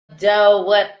Doe?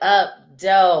 What up,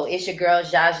 Doe? It's your girl,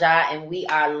 Zsa Zsa, and we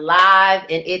are live,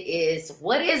 and it is,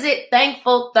 what is it?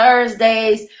 Thankful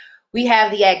Thursdays. We have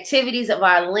the activities of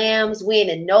our limbs. We ain't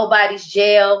in nobody's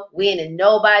jail. We ain't in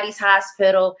nobody's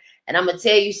hospital. And I'm going to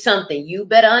tell you something. You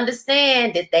better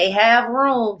understand that they have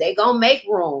room. They going to make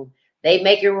room. They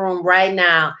making room right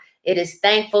now. It is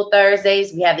Thankful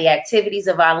Thursdays. We have the activities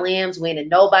of our limbs. We ain't in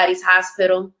nobody's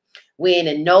hospital. We ain't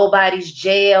in nobody's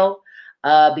jail.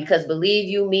 Because believe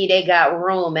you me, they got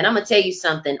room. And I'm going to tell you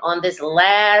something. On this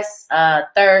last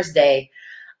Thursday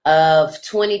of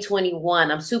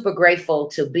 2021, I'm super grateful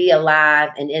to be alive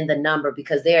and in the number,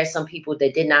 because there are some people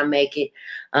that did not make it.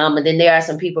 And then there are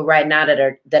some people right now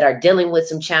that are dealing with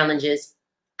some challenges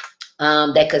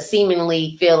that could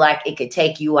seemingly feel like it could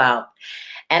take you out.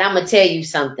 And I'm going to tell you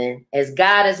something. As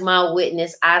God is my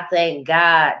witness, I thank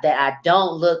God that I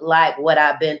don't look like what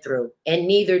I've been through, and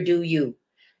neither do you.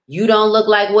 You don't look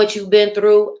like what you've been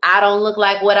through. I don't look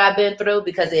like what I've been through,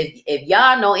 because if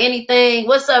y'all know anything,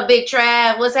 what's up, Big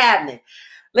Trav? What's happening?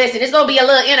 Listen, it's going to be a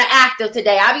little interactive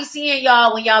today. I be seeing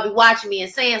y'all when y'all be watching me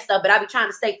and saying stuff, but I be trying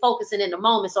to stay focusing in the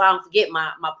moment so I don't forget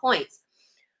my points.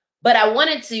 But I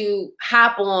wanted to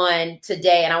hop on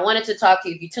today, and I wanted to talk to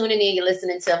you. If you're tuning in, you're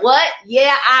listening to what?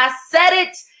 Yeah, I said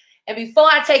it. And before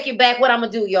I take you back, what I'm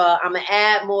going to do, y'all, I'm going to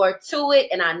add more to it.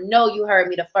 And I know you heard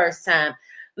me the first time.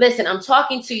 Listen, I'm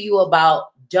talking to you about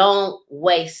don't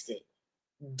waste it.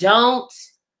 Don't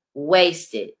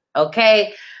waste it.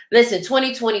 Okay. Listen,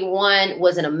 2021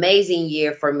 was an amazing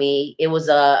year for me. It was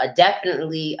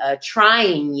definitely a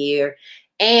trying year,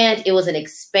 and it was an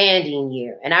expanding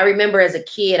year. And I remember as a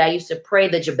kid, I used to pray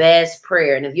the Jabez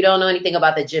prayer. And if you don't know anything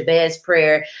about the Jabez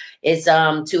prayer, it's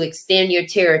to extend your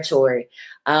territory,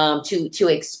 to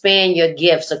expand your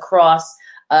gifts across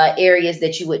areas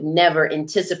that you would never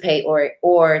anticipate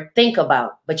or think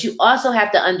about. But you also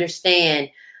have to understand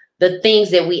the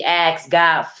things that we ask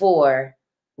God for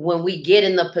when we get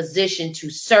in the position to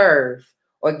serve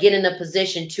or get in the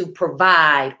position to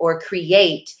provide or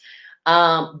create.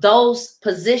 Those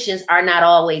positions are not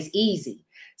always easy.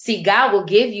 See, God will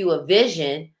give you a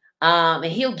vision and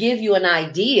he'll give you an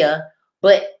idea,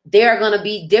 but there are going to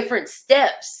be different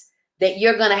steps that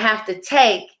you're going to have to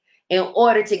take in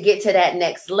order to get to that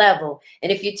next level.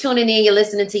 And if you're tuning in, you're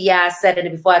listening to Yeah, I Said It.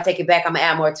 And before I take it back, I'm going to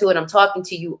add more to it. I'm talking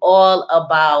to you all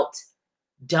about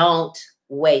don't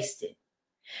waste it.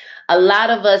 A lot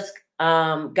of us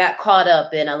got caught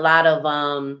up in a lot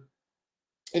of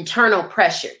internal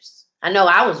pressures. I know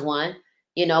I was one.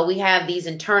 You know, we have these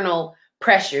internal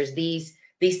pressures, these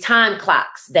time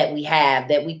clocks that we have,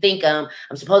 that we think I'm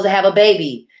supposed to have a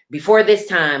baby before this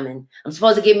time, and I'm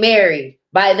supposed to get married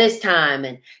by this time.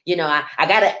 And, you know, I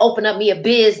got to open up me a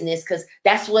business because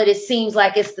that's what it seems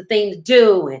like it's the thing to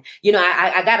do. And, you know,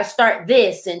 I got to start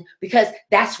this, and because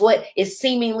that's what is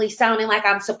seemingly sounding like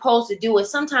I'm supposed to do. And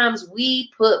sometimes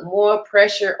we put more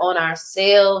pressure on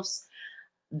ourselves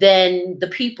than the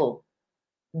people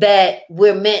that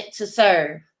we're meant to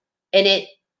serve. And it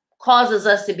causes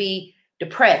us to be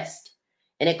depressed.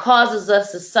 And it causes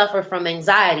us to suffer from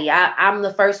anxiety. I'm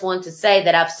the first one to say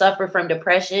that I've suffered from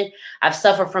depression. I've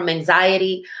suffered from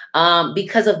anxiety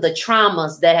because of the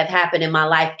traumas that have happened in my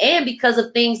life, and because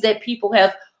of things that people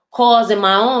have caused in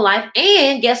my own life.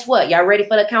 And guess what? Y'all ready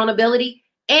for the accountability?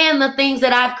 And the things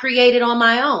that I've created on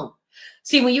my own.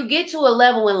 See, when you get to a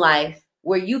level in life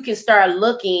where you can start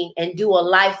looking and do a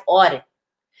life audit.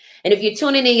 And if you're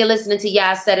tuning in, you're listening to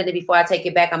Yeah, I Said It. And before I take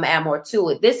it back, I'm going to add more to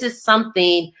it. This is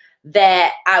something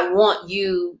that I want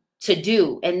you to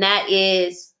do, and that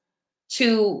is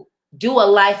to do a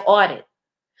life audit.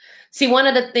 See, one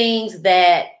of the things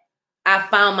that I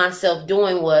found myself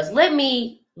doing was, let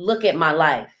me look at my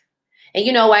life. And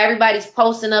you know, while everybody's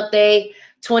posting up their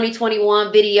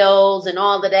 2021 videos and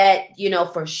all of that, you know,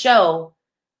 for show,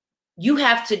 you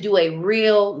have to do a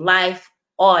real life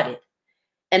audit.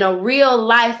 And a real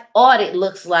life audit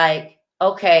looks like,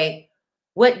 okay,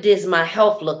 what does my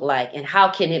health look like, and how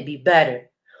can it be better?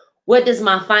 What does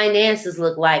my finances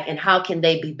look like, and how can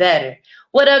they be better?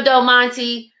 What up, Del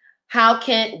Monte?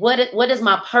 What does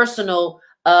my personal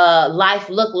life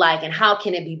look like, and how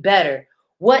can it be better?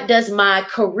 What does my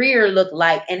career look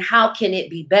like, and how can it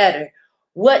be better?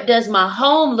 What does my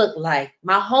home look like?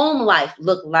 My home life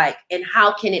look like, and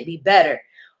how can it be better?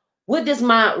 What does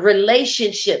my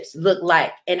relationships look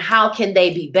like, and how can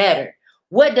they be better?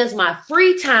 What does my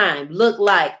free time look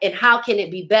like, and how can it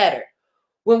be better?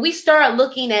 When we start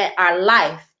looking at our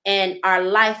life and our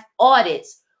life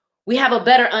audits, we have a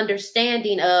better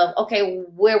understanding of, okay,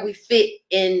 where we fit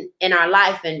in our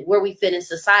life and where we fit in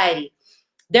society.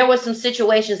 There were some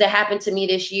situations that happened to me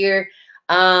this year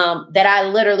that I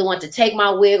literally want to take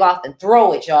my wig off and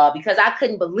throw it, y'all, because I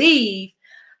couldn't believe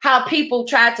how people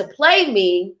tried to play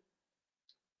me.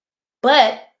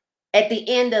 But at the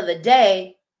end of the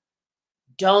day,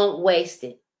 don't waste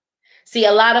it. See,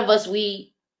 a lot of us,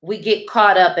 we get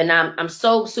caught up, and I'm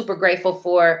so super grateful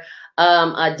for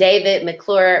David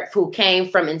McClure, who came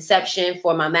from Inception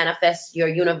for my Manifest Your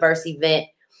Universe event.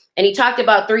 And he talked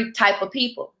about 3 types of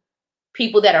people: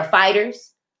 people that are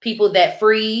fighters, people that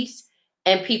freeze,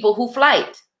 and people who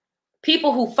flight.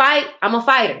 People who fight, I'm a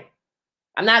fighter.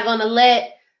 I'm not going to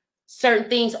let certain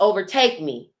things overtake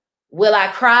me. Will I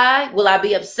cry? Will I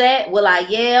be upset? Will I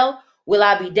yell? Will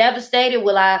I be devastated?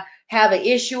 Will I have an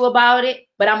issue about it?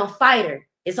 But I'm a fighter.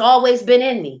 It's always been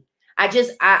in me.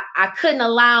 I couldn't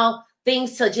allow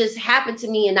things to just happen to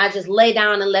me, and I just lay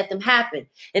down and let them happen.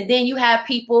 And then you have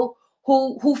people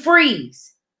who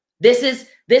freeze. This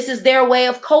is their way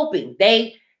of coping.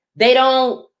 They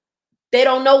don't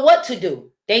know what to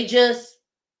do. They just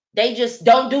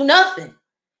don't do nothing.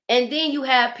 And then you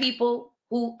have people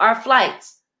who are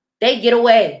flights. They get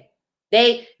away.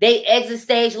 They exit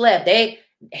stage left. They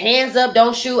hands up,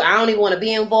 don't shoot. I don't even want to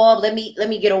be involved. Let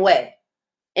me get away.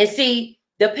 And see,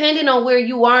 depending on where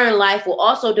you are in life will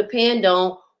also depend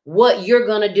on what you're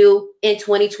going to do in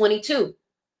 2022.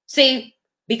 See,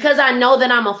 because I know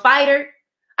that I'm a fighter,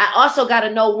 I also got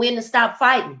to know when to stop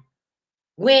fighting,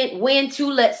 when to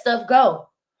let stuff go,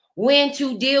 when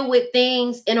to deal with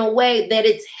things in a way that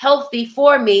it's healthy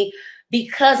for me,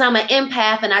 because I'm an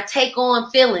empath and I take on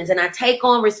feelings and I take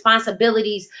on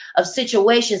responsibilities of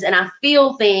situations, and I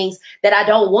feel things that I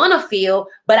don't want to feel,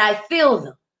 but I feel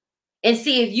them. And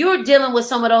see, if you're dealing with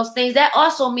some of those things, that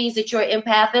also means that you're an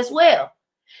empath as well.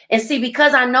 And see,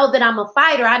 because I know that I'm a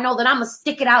fighter, I know that I'm going to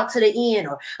stick it out to the end,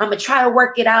 or I'm going to try to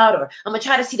work it out, or I'm going to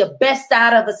try to see the best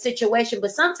out of a situation.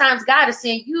 But sometimes God is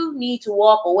saying you need to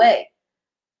walk away.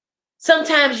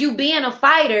 Sometimes you being a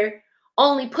fighter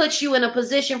only puts you in a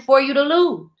position for you to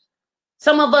lose.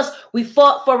 Some of us, we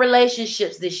fought for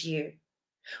relationships this year.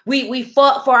 We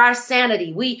fought for our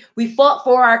sanity. We fought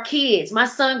for our kids. My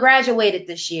son graduated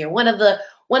this year. One of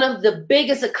the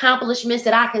biggest accomplishments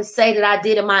that I can say that I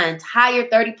did in my entire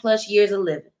 30 plus years of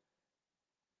living.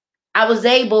 I was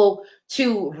able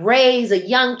to raise a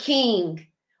young king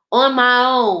on my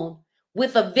own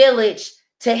with a village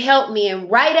to help me. And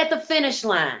right at the finish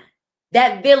line,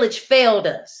 that village failed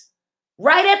us.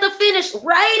 Right at the finish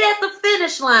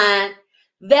line,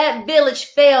 that village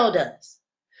failed us.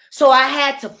 So I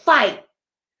had to fight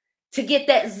to get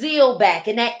that zeal back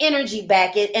and that energy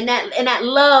back and that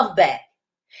love back.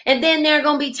 And then there are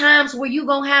going to be times where you're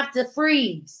going to have to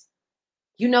freeze.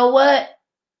 You know what?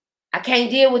 I can't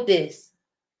deal with this.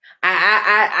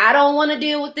 I don't want to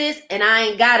deal with this, and I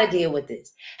ain't got to deal with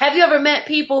this. Have you ever met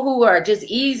people who are just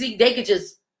easy? They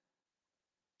just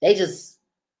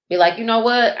be like, you know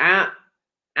what?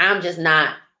 I'm just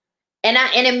not.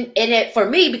 And for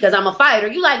me, because I'm a fighter,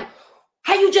 you like,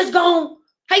 how you just gonna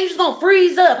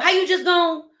freeze up? How you just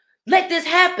gonna let this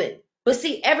happen? But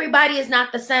see, everybody is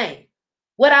not the same.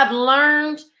 What I've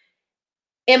learned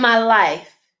in my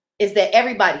life is that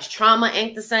everybody's trauma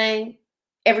ain't the same.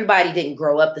 Everybody didn't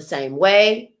grow up the same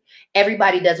way.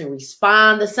 Everybody doesn't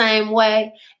respond the same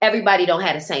way. Everybody don't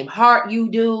have the same heart you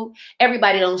do.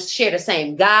 Everybody don't share the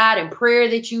same God and prayer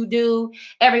that you do.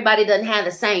 Everybody doesn't have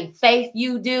the same faith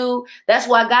you do. That's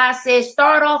why God says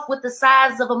start off with the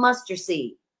size of a mustard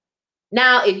seed.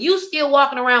 Now, if you still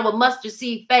walking around with mustard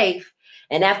seed faith,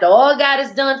 and after all God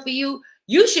has done for you,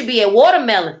 you should be at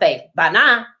watermelon faith by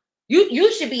now.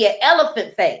 You should be at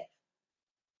elephant faith.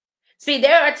 See,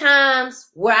 there are times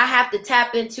where I have to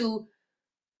tap into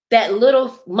that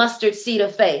little mustard seed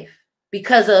of faith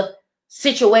because of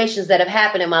situations that have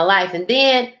happened in my life. And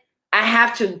then I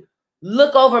have to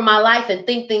look over my life and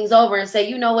think things over and say,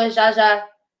 you know what, Zsa Zsa,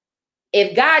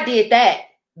 if God did that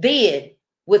then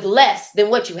with less than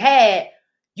what you had,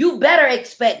 you better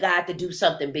expect God to do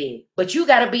something big. But you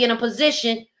got to be in a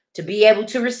position to be able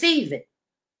to receive it.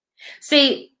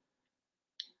 See,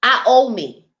 I owe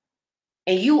me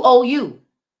and you owe you.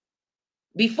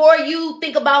 Before you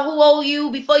think about who owe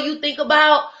you, before you think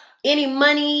about any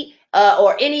money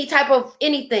or any type of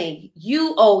anything,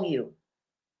 you owe you.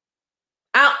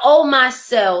 I owe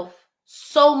myself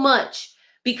so much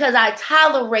because I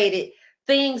tolerated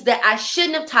things that I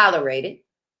shouldn't have tolerated.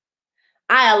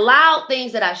 I allowed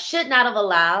things that I should not have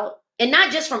allowed, and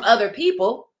not just from other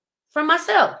people, from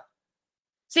myself.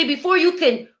 See, before you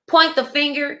can point the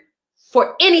finger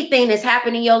for anything that's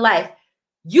happened in your life,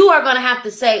 you are going to have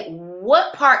to say,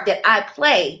 what part did I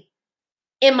play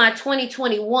in my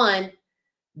 2021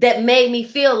 that made me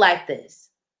feel like this?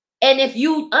 And if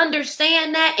you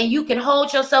understand that and you can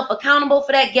hold yourself accountable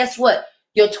for that, guess what?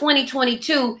 Your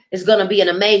 2022 is going to be an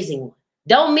amazing one.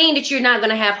 Don't mean that you're not going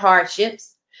to have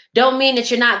hardships. Don't mean that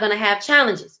you're not going to have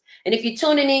challenges. And if you're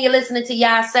tuning in, you're listening to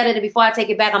Zsa said it, and before I take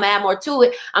it back, I'm going to add more to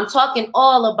it. I'm talking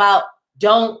all about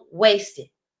don't waste it.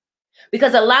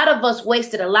 Because a lot of us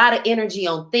wasted a lot of energy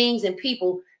on things and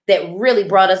people that really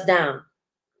brought us down.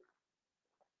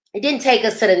 It didn't take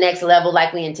us to the next level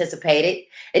like we anticipated.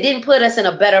 It didn't put us in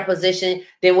a better position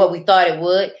than what we thought it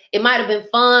would. It might have been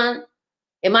fun.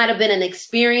 It might have been an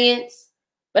experience.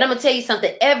 But I'm going to tell you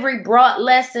something. Every brought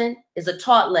lesson is a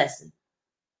taught lesson.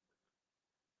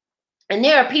 And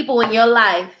there are people in your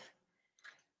life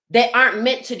that aren't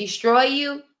meant to destroy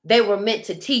you. They were meant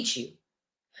to teach you.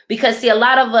 Because, see, a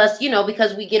lot of us,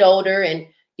 because we get older and,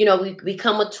 we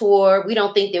become mature, we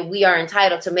don't think that we are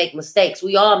entitled to make mistakes.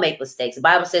 We all make mistakes. The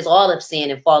Bible says all have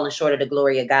sinned and fallen short of the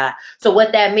glory of God. So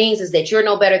what that means is that you're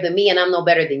no better than me and I'm no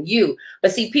better than you.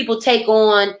 But see, people take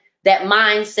on that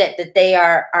mindset that they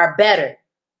are better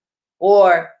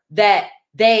or that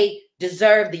they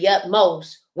deserve the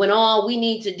utmost, when all we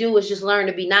need to do is just learn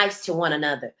to be nice to one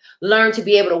another, learn to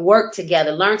be able to work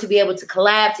together, learn to be able to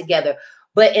collab together.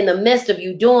 But in the midst of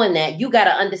you doing that, you got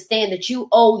to understand that you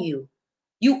owe you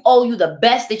the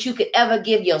best that you could ever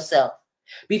give yourself.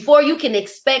 Before you can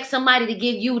expect somebody to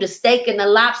give you the steak and the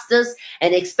lobsters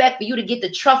and expect for you to get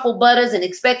the truffle butters and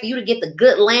expect for you to get the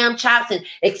good lamb chops and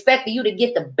expect for you to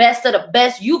get the best of the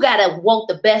best, you got to want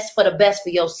the best for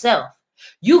yourself.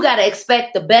 You got to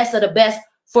expect the best of the best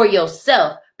for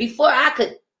yourself. Before I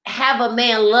could have a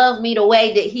man love me the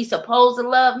way that he's supposed to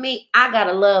love me, I got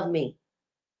to love me.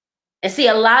 And see,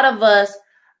 a lot of us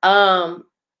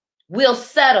will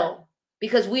settle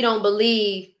because we don't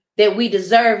believe that we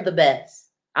deserve the best.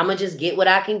 I'm going to just get what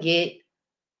I can get.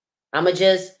 I'm going to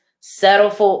just settle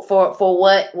for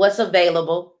what's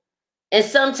available. And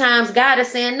sometimes God is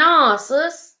saying, no,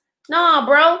 sis, no,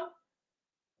 bro.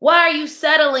 Why are you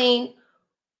settling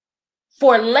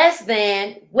for less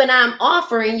than when I'm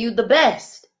offering you the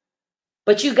best?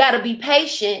 But you got to be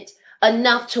patient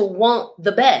enough to want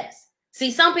the best.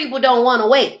 See, some people don't want to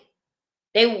wait.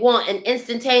 They want an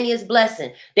instantaneous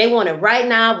blessing. They want it right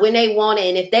now when they want it.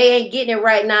 And if they ain't getting it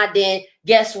right now, then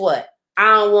guess what?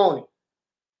 I don't want it.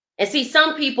 And see,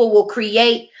 some people will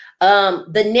create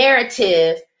the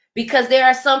narrative because there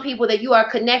are some people that you are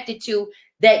connected to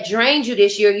that drained you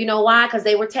this year. You know why? Because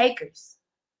they were takers.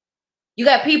 You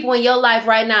got people in your life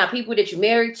right now, people that you're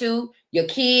married to, your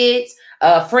kids,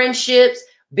 friendships,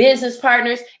 business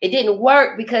partners. It didn't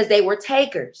work because they were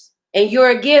takers and you're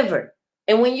a giver.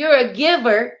 And when you're a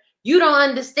giver, you don't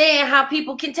understand how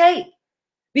people can take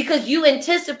because you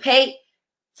anticipate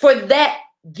for that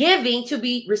giving to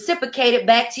be reciprocated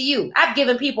back to you. I've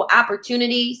given people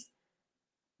opportunities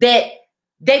that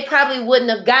they probably wouldn't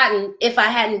have gotten if I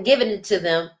hadn't given it to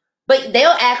them, but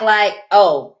they'll act like,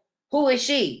 oh, who is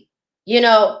she?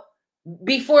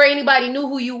 Before anybody knew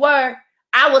who you were,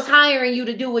 I was hiring you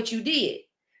to do what you did.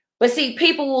 But see,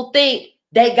 people will think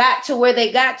they got to where they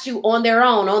got to on their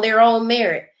own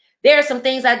merit. There are some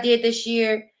things I did this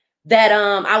year that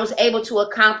I was able to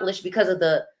accomplish because of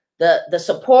the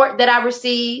support that I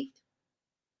received.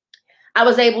 I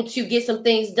was able to get some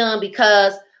things done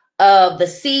because of the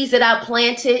seeds that I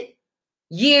planted,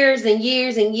 years and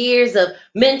years and years of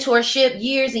mentorship,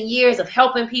 years and years of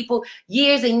helping people,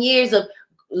 years and years of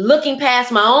looking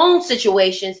past my own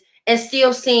situations and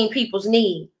still seeing people's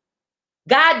need.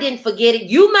 God didn't forget it.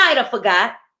 You might have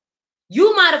forgot.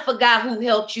 You might have forgot who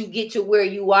helped you get to where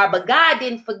you are, but God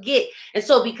didn't forget. And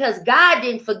so because God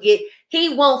didn't forget,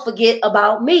 he won't forget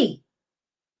about me.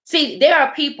 See, there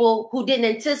are people who didn't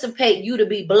anticipate you to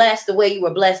be blessed the way you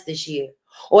were blessed this year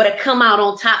or to come out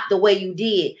on top the way you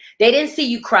did. They didn't see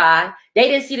you cry. They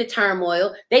didn't see the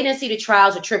turmoil. They didn't see the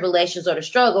trials or tribulations or the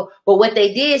struggle. But what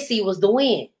they did see was the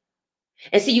win.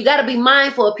 And so you got to be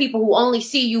mindful of people who only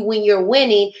see you when you're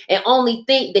winning and only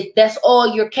think that that's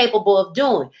all you're capable of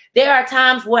doing. There are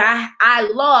times where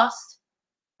I lost,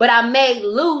 but I made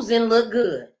losing look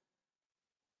good.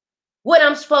 What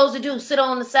I'm supposed to do, sit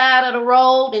on the side of the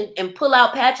road and pull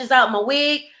out patches out my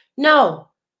wig? No,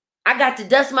 I got to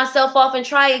dust myself off and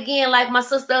try again, like my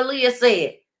sister Aaliyah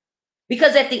said.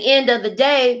 Because at the end of the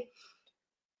day,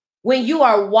 when you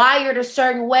are wired a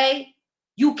certain way,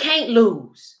 you can't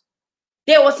lose.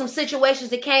 There were some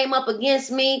situations that came up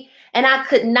against me and I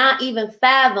could not even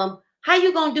fathom how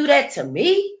you gonna do that to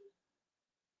me?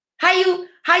 How you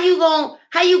gonna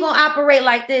operate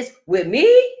like this with me?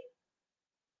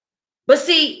 But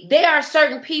see, there are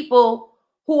certain people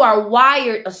who are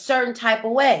wired a certain type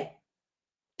of way.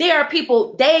 There are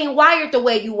people, they ain't wired the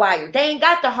way you wired. They ain't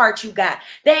got the heart you got.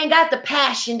 They ain't got the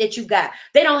passion that you got.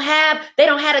 They don't have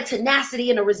the tenacity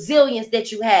and the resilience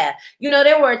that you have. You know,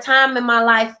 there were a time in my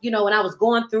life, you know, when I was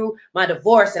going through my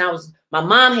divorce and my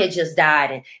mom had just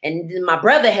died and my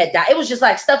brother had died. It was just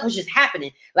like stuff was just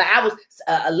happening. Like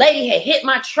a lady had hit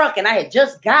my truck and I had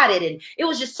just got it. And it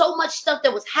was just so much stuff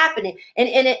that was happening.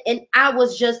 And I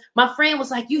was just, my friend was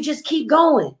like, you just keep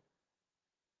going.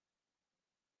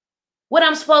 What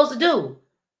I'm supposed to do?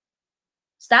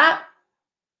 Stop?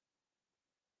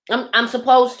 I'm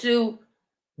supposed to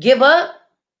give up?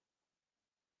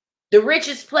 The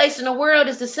richest place in the world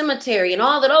is the cemetery, and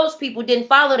all of those people didn't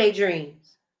follow their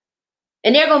dreams.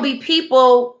 And there are going to be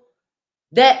people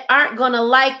that aren't going to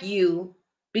like you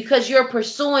because you're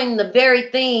pursuing the very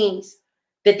things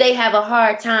that they have a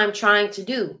hard time trying to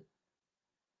do.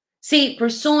 See,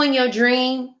 pursuing your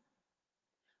dream,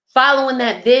 following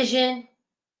that vision,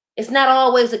 it's not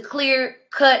always a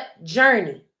clear-cut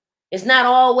journey. It's not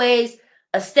always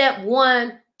a step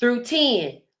 1 through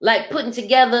 10, like putting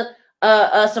together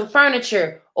some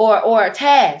furniture or a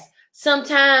task.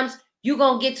 Sometimes you're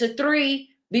going to get to 3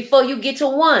 before you get to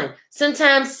 1.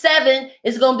 Sometimes 7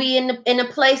 is going to be in the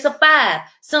place of 5.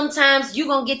 Sometimes you're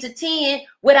going to get to 10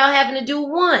 without having to do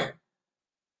 1.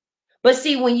 But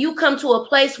see, when you come to a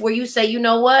place where you say, you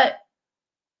know what?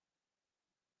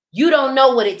 You don't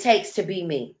know what it takes to be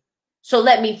me. So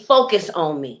let me focus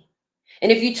on me.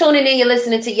 And if you're tuning in, you're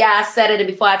listening to Yeah, I Said It. And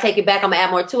before I take it back, I'm going to add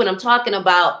more to it. I'm talking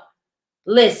about,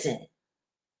 listen,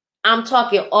 I'm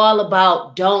talking all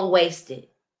about don't waste it.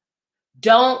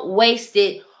 Don't waste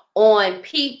it on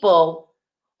people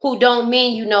who don't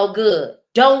mean you no good.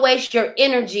 Don't waste your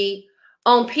energy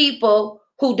on people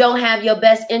who don't have your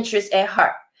best interest at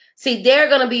heart. See, there are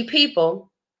going to be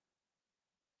people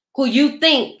who you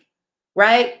think,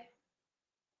 right,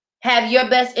 have your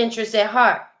best interests at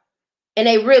heart, and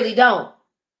they really don't.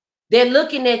 They're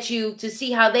looking at you to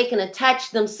see how they can attach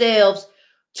themselves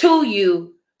to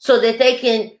you so that they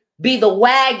can be the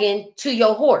wagon to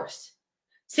your horse.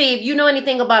 See, if you know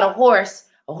anything about a horse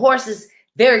is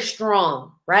very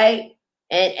strong, right?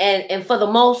 And for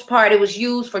the most part, it was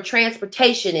used for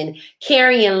transportation and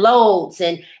carrying loads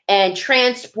and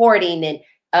transporting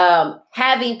and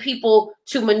having people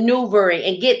to maneuver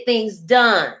and get things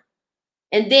done.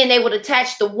 And then they would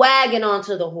attach the wagon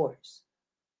onto the horse.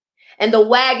 And the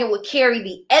wagon would carry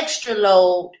the extra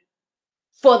load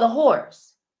for the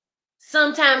horse.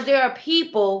 Sometimes there are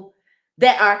people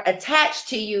that are attached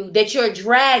to you that you're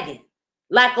dragging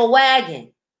like a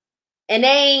wagon. And they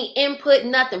ain't input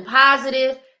nothing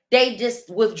positive. They just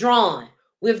withdrawn,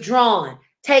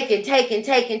 taking,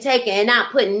 and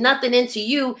not putting nothing into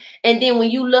you. And then when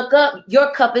you look up,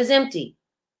 your cup is empty.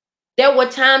 There were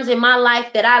times in my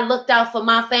life that I looked out for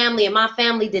my family and my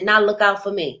family did not look out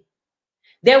for me.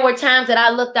 There were times that I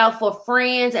looked out for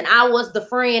friends and I was the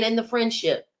friend in the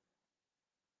friendship.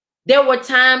 There were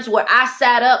times where I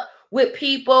sat up with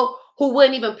people who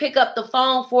wouldn't even pick up the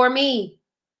phone for me.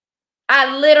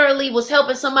 I literally was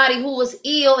helping somebody who was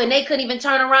ill and they couldn't even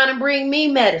turn around and bring me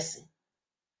medicine.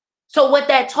 So what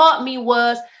that taught me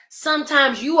was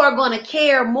sometimes you are going to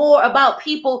care more about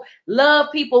people,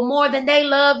 love people more than they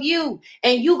love you.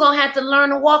 And you're going to have to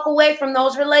learn to walk away from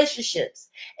those relationships,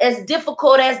 as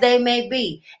difficult as they may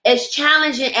be, as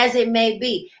challenging as it may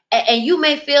be. And you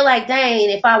may feel like, dang,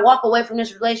 if I walk away from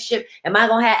this relationship, am I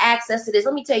going to have access to this?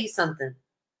 Let me tell you something.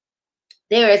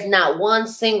 There is not one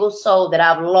single soul that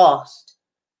I've lost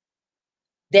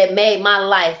that made my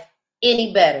life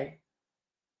any better.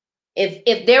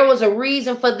 If there was a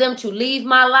reason for them to leave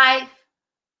my life,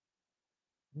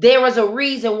 there was a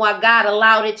reason why God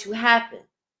allowed it to happen.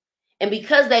 And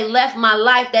because they left my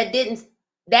life, that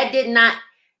did not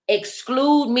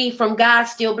exclude me from God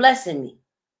still blessing me.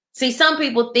 See, some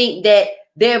people think that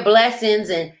their blessings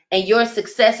and your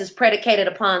success is predicated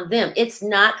upon them. It's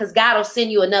not, because God will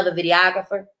send you another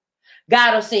videographer.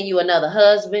 God will send you another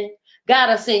husband. God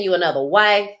will send you another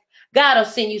wife. God will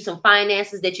send you some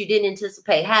finances that you didn't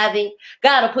anticipate having.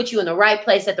 God will put you in the right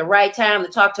place at the right time to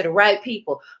talk to the right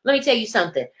people. Let me tell you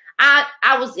something.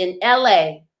 I was in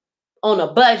LA on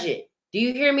a budget. Do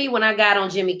you hear me when I got on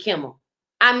Jimmy Kimmel?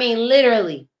 I mean,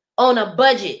 literally on a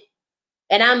budget.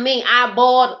 And I mean, I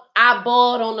balled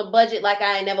on the budget like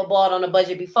I ain't never balled on a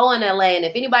budget before in LA. And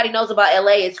if anybody knows about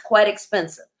LA, it's quite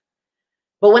expensive.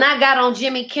 But when I got on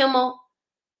Jimmy Kimmel,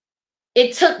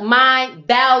 it took my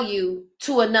value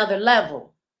to another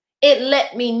level. It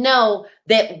let me know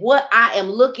that what I am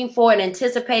looking for and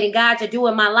anticipating God to do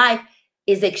in my life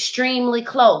is extremely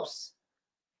close.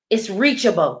 It's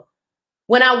reachable.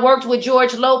 When I worked with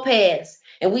George Lopez,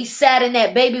 And we sat in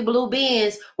that baby blue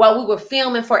Benz while we were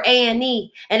filming for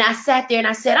A&E. And I sat there and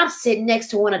I said, I'm sitting next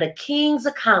to one of the kings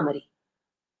of comedy.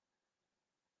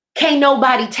 Can't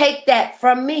nobody take that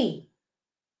from me.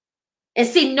 And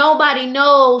see, nobody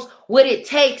knows what it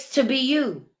takes to be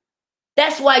you.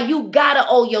 That's why you gotta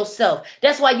owe yourself.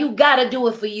 That's why you gotta do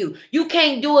it for you. You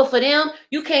can't do it for them.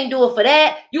 You can't do it for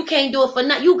that. You can't do it for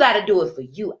nothing. You gotta do it for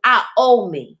you. I owe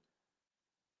me.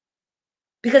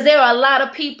 Because there are a lot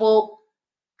of people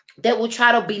that will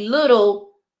try to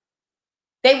belittle.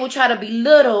 They will try to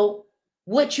belittle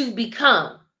what you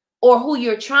become or who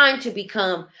you're trying to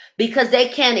become because they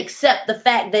can't accept the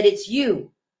fact that it's you.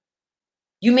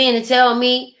 You mean to tell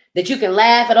me that you can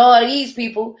laugh at all of these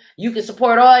people, you can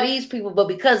support all of these people, but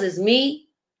because it's me?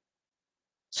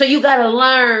 So you got to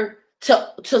learn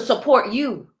to support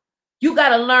you. You got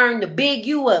to learn to big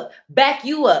you up, back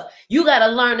you up. You got to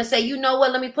learn to say, you know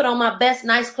what, let me put on my best,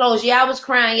 nice clothes. Yeah, I was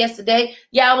crying yesterday.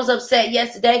 Yeah, I was upset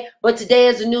yesterday, but today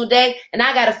is a new day, and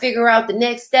I got to figure out the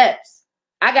next steps.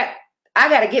 I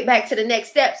got to get back to the next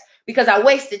steps because I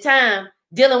wasted time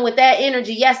dealing with that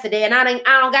energy yesterday, and I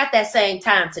don't got that same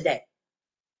time today.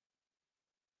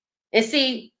 And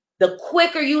see, the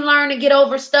quicker you learn to get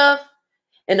over stuff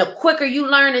and the quicker you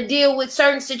learn to deal with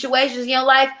certain situations in your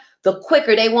life, the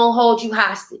quicker they won't hold you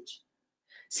hostage.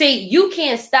 See, you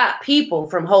can't stop people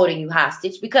from holding you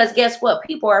hostage because guess what?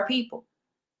 People are people.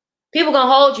 People gonna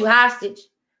hold you hostage.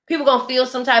 People gonna feel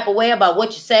some type of way about what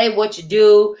you say, what you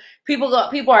do. People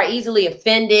are easily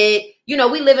offended. You know,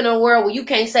 we live in a world where you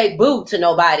can't say boo to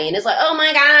nobody. And it's like, oh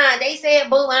my God, they said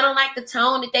boo. I don't like the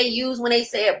tone that they use when they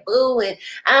said boo. And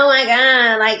oh my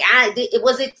God, like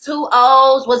was it 2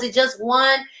 O's? Was it just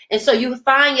one? And so you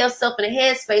find yourself in a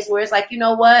headspace where it's like, you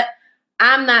know what?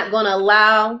 I'm not going to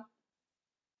allow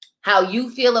how you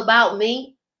feel about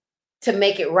me to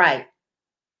make it right.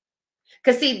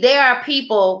 Because see, there are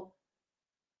people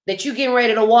that you're getting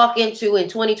ready to walk into in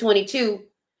 2022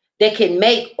 that can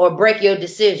make or break your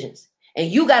decisions. And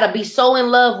you got to be so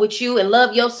in love with you and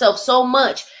love yourself so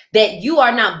much that you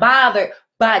are not bothered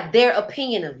by their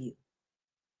opinion of you.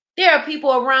 There are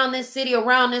people around this city,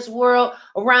 around this world,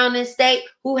 around this state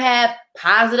who have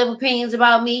positive opinions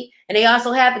about me, and they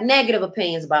also have negative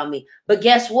opinions about me. But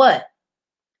guess what?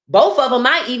 Both of them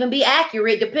might even be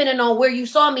accurate depending on where you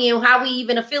saw me and how we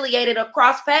even affiliated or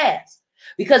crossed paths.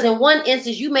 Because in one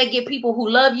instance, you may get people who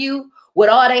love you with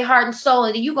all their heart and soul,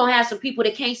 and then you're going to have some people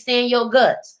that can't stand your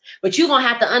guts. But you're going to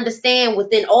have to understand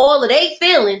within all of their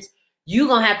feelings, you're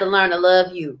going to have to learn to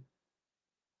love you.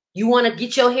 You want to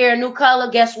get your hair a new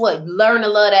color? Guess what? Learn to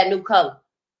love that new color.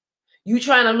 You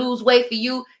trying to lose weight for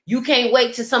you? You can't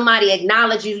wait till somebody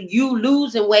acknowledges you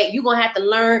losing weight. You're going to have to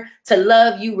learn to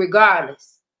love you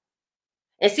regardless.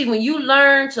 And see, when you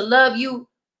learn to love you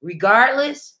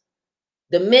regardless,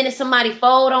 the minute somebody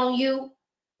fold on you,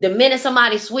 the minute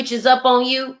somebody switches up on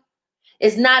you,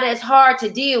 it's not as hard to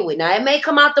deal with. Now, it may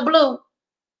come out the blue,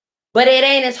 but it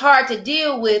ain't as hard to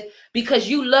deal with because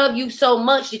you love you so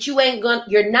much that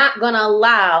you're not gonna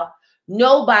allow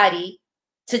nobody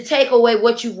to take away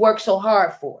what you've worked so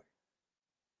hard for.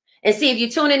 And see, if you're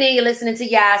tuning in, you're listening to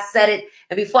Yeah, I Said It.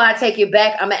 And before I take you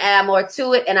back, I'm gonna add more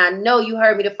to it. And I know you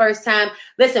heard me the first time.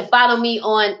 Listen, follow me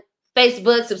on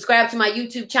Facebook, subscribe to my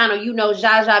YouTube channel. You know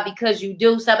Zsa Zsa because you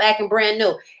do. Stop acting brand new.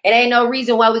 It ain't no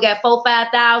reason why we got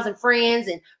 4,000-5,000 friends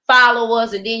and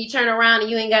followers, and then you turn around and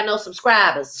you ain't got no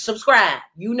subscribers. Subscribe.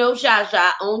 You know Zsa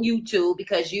Zsa on YouTube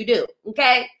because you do.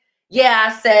 Okay? Yeah,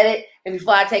 I said it. And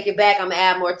before I take it back, I'm going to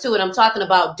add more to it. I'm talking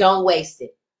about don't waste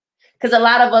it. Because a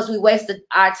lot of us, we wasted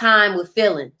our time with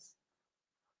feelings.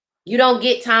 You don't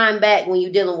get time back when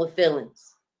you're dealing with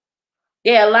feelings.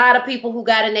 There are a lot of people who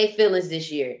got in their feelings this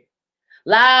year. A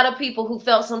lot of people who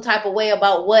felt some type of way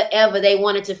about whatever they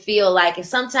wanted to feel like. And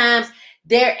sometimes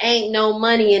there ain't no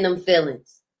money in them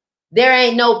feelings. There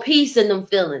ain't no peace in them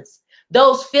feelings.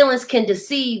 Those feelings can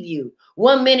deceive you.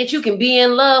 One minute you can be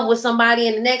in love with somebody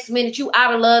and the next minute you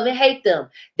out of love and hate them.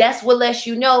 That's what lets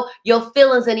you know your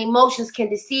feelings and emotions can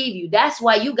deceive you. That's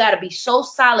why you got to be so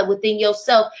solid within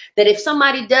yourself that if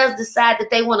somebody does decide that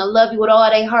they want to love you with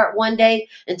all their heart one day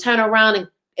and turn around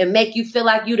and make you feel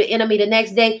like you the enemy the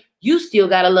next day, you still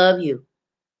got to love you.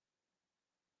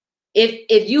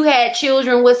 If you had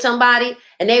children with somebody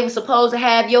and they were supposed to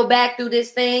have your back through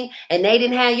this thing and they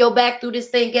didn't have your back through this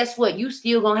thing, guess what? You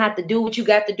still going to have to do what you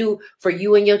got to do for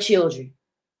you and your children.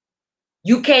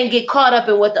 You can't get caught up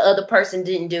in what the other person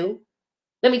didn't do.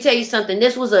 Let me tell you something.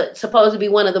 This was supposed to be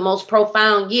one of the most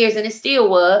profound years, and it still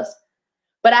was.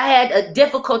 But I had a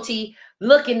difficulty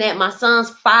looking at my son's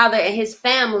father and his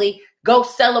family go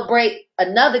celebrate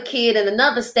another kid in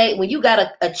another state when you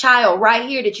got a child right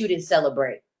here that you didn't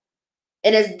celebrate.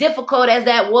 And as difficult as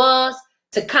that was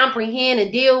to comprehend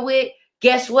and deal with,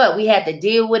 guess what? We had to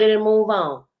deal with it and move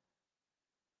on.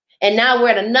 And now we're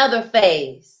at another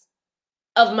phase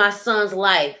of my son's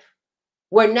life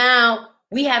where now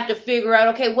we have to figure out,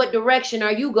 okay, what direction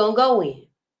are you going to go in?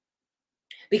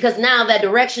 Because now that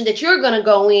direction that you're going to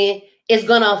go in is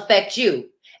going to affect you.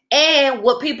 And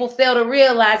what people fail to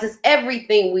realize is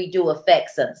everything we do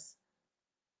affects us.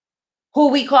 Who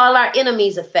we call our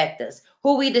enemies affect us.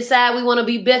 Who we decide we want to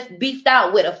be beefed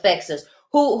out with affects us.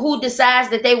 Who decides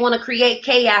that they want to create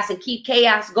chaos and keep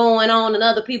chaos going on in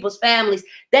other people's families.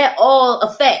 That all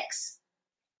affects.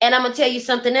 And I'm going to tell you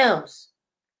something else.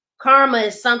 Karma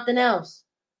is something else.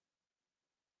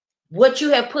 What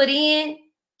you have put in,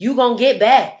 you're going to get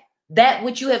back. That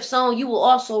which you have sown, you will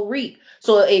also reap.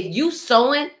 So if you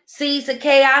sowing seeds of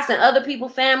chaos in other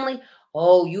people's family,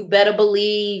 oh, you better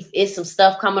believe it's some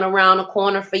stuff coming around the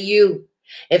corner for you.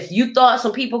 If you thought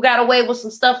some people got away with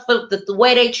some stuff for the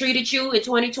way they treated you in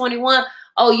 2021,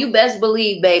 oh, you best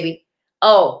believe, baby.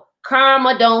 Oh,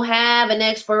 karma don't have an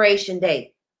expiration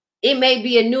date. It may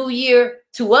be a new year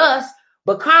to us,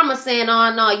 but karma saying,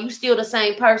 oh, no, you still the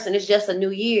same person. It's just a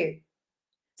new year.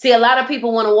 See, a lot of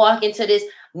people want to walk into this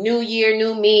new year,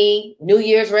 new me, New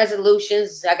Year's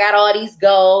resolutions. I got all these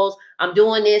goals. I'm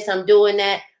doing this. I'm doing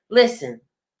that. Listen,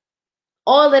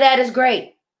 all of that is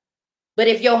great. But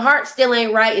if your heart still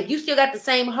ain't right, if you still got the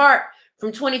same heart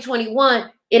from 2021,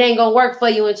 it ain't going to work for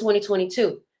you in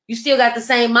 2022. You still got the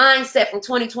same mindset from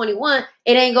 2021.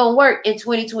 It ain't going to work in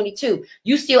 2022.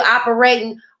 You still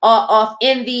operating off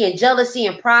envy and jealousy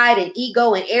and pride and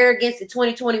ego and arrogance in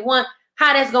 2021.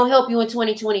 How that's going to help you in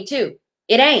 2022?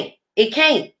 It ain't. It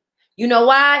can't. You know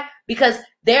why? Because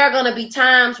there are going to be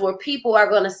times where people are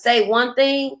going to say one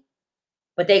thing,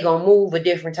 but they're going to move a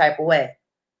different type of way.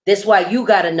 That's why you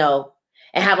got to know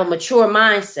and have a mature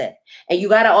mindset. And you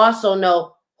got to also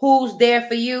know who's there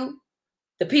for you.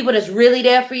 The people that's really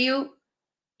there for you,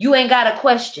 you ain't got to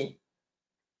question.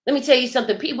 Let me tell you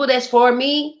something. People that's for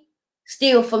me,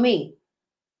 still for me.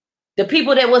 The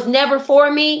people that was never for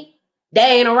me,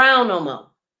 they ain't around no more.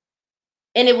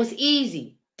 And it was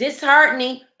easy.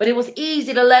 Disheartening, but it was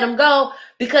easy to let them go,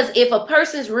 because if a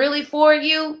person's really for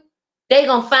you, they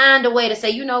gonna find a way to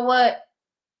say, you know what?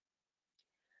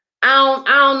 I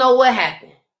don't know what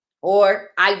happened, or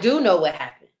I do know what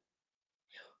happened.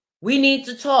 We need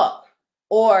to talk,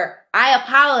 or I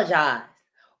apologize,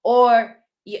 or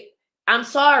I'm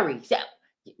sorry.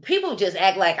 People just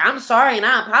act like I'm sorry and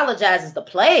I apologize is the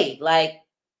plague. Like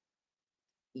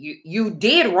you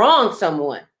did wrong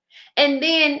someone. And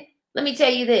then let me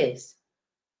tell you this.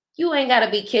 You ain't got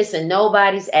to be kissing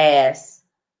nobody's ass.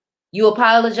 You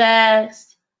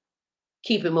apologized.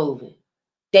 Keep it moving.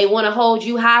 They want to hold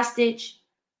you hostage.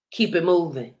 Keep it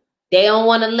moving. They don't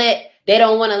want to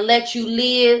let you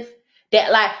live.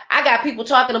 That, like, I got people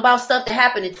talking about stuff that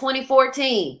happened in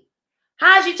 2014.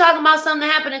 How's you talking about something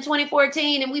that happened in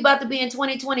 2014 and we about to be in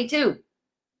 2022?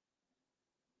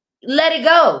 Let it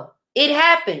go. It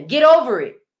happened. Get over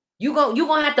it. You're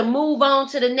gonna have to move on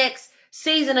to the next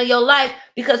season of your life,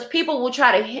 because people will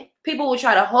try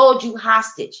to hold you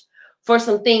hostage for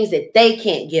some things that they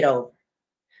can't get over,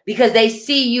 because they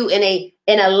see you in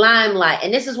a limelight.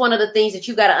 And this is one of the things that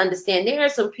you got to understand. There are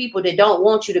some people that don't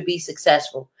want you to be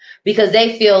successful because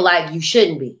they feel like you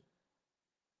shouldn't be.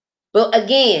 But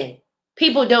again,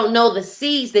 people don't know the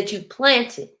seeds that you've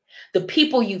planted, the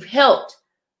people you've helped,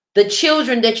 the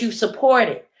children that you've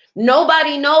supported.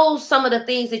 Nobody knows some of the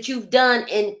things that you've done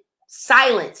in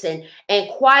silence and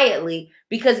quietly,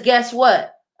 because guess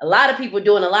what? A lot of people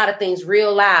doing a lot of things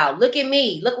real loud. Look at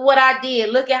me. Look at what I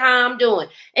did. Look at how I'm doing.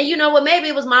 And you know what? Maybe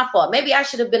it was my fault. Maybe I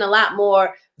should have been a lot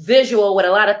more visual with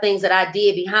a lot of things that I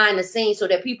did behind the scenes so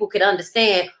that people could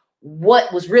understand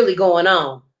what was really going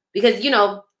on. Because, you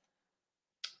know,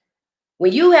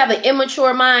 when you have an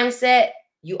immature mindset,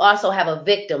 you also have a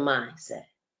victim mindset.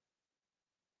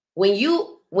 When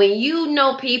you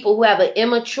know people who have an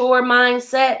immature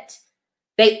mindset,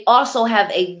 they also have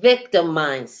a victim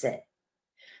mindset.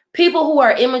 People who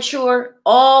are immature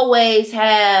always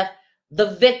have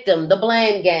the victim, the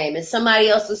blame game. It's somebody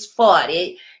else's fault.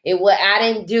 I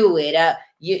didn't do it.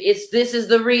 This is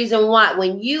the reason why.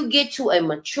 When you get to a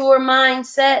mature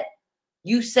mindset,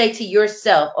 you say to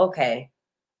yourself, okay,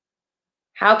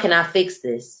 how can I fix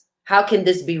this? How can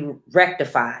this be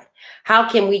rectified? How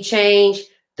can we change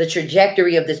the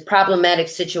trajectory of this problematic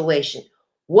situation?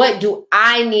 What do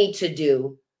I need to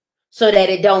do so that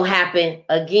it don't happen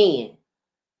again?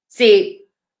 See,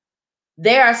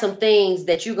 there are some things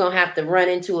that you're going to have to run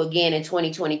into again in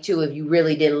 2022 if you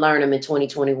really didn't learn them in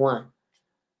 2021.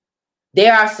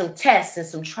 There are some tests and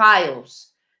some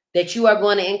trials that you are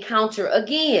going to encounter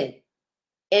again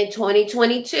in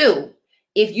 2022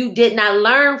 if you did not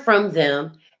learn from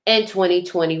them in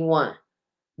 2021.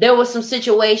 There were some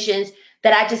situations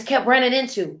that I just kept running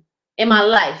into in my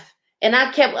life. And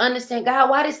I kept understanding, God,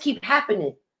 why does this keep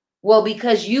happening? Well,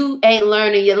 because you ain't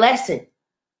learning your lesson.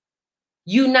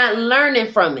 You not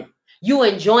learning from it. You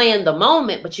enjoying the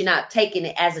moment, but you're not taking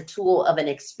it as a tool of an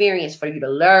experience for you to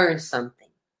learn something.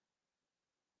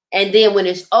 And then when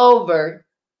it's over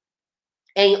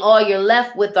and all you're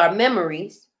left with are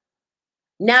memories,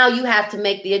 now you have to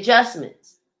make the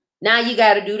adjustments. Now you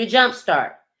got to do the jump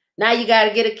start. Now you got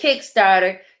to get a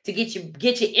Kickstarter to get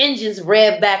your engines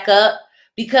revved back up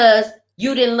because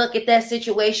you didn't look at that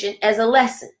situation as a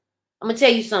lesson. I'm going to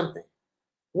tell you something.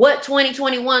 What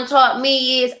 2021 taught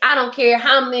me is I don't care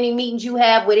how many meetings you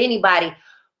have with anybody,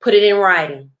 put it in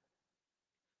writing.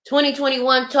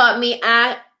 2021 taught me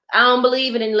I don't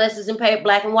believe it unless it's in paper,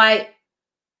 black and white.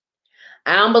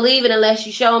 I don't believe it unless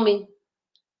you show me.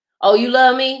 Oh, you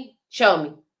love me? Show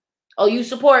me. Oh, you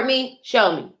support me?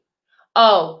 Show me.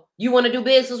 Oh, you want to do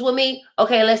business with me?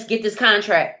 Okay, let's get this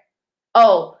contract.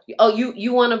 Oh,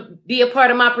 you want to be a part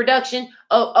of my production?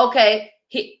 Oh, okay,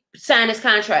 sign this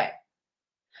contract.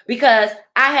 Because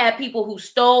I had people who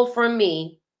stole from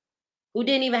me who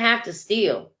didn't even have to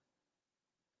steal.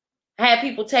 I had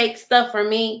people take stuff from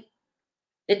me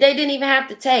that they didn't even have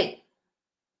to take.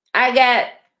 I got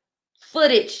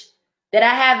footage that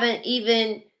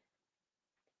I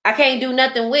can't do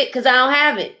nothing with because I don't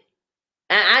have it.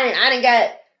 I done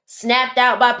got snapped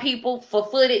out by people for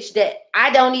footage that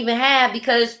I don't even have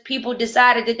because people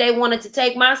decided that they wanted to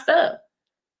take my stuff.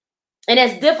 And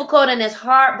as difficult and as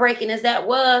heartbreaking as that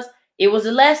was, it was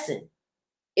a lesson.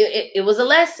 It was a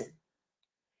lesson.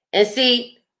 And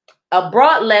see, a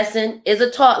brought lesson is a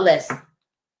taught lesson.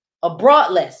 A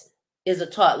brought lesson is a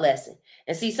taught lesson.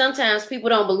 And see, sometimes people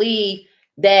don't believe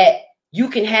that you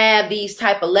can have these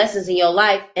type of lessons in your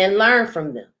life and learn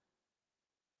from them.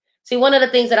 See, one of the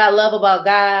things that I love about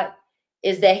God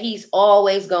is that he's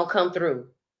always going to come through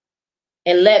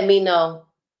and let me know,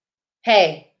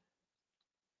 hey,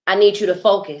 I need you to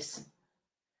focus.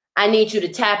 I need you to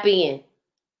tap in.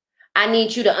 I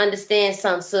need you to understand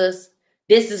something, sis.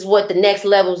 This is what the next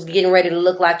level is getting ready to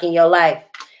look like in your life.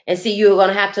 And see, you're going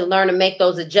to have to learn to make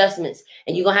those adjustments.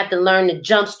 And you're going to have to learn to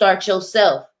jumpstart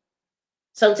yourself.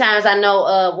 Sometimes I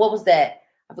know, what was that?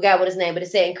 I forgot what his name, but it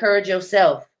said encourage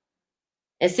yourself.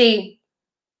 And see,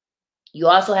 you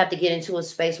also have to get into a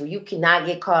space where you cannot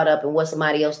get caught up in what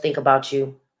somebody else think about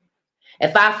you.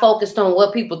 If I focused on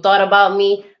what people thought about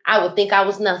me, I would think I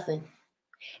was nothing.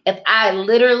 If I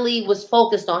literally was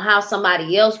focused on how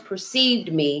somebody else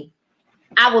perceived me,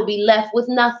 I would be left with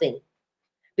nothing.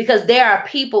 Because there are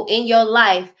people in your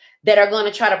life that are going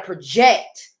to try to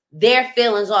project their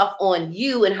feelings off on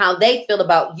you and how they feel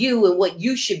about you and what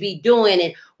you should be doing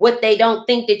and what they don't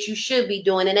think that you should be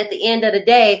doing. And at the end of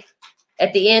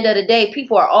the day,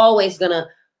 people are always going to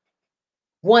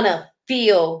want to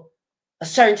feel a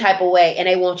certain type of way, and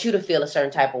they want you to feel a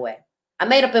certain type of way. I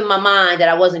made up in my mind that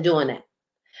I wasn't doing that.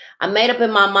 I made up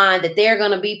in my mind that there are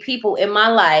going to be people in my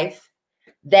life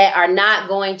that are not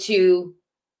going to,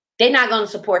 they're not going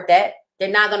to support that. They're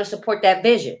not going to support that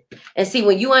vision. And see,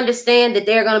 when you understand that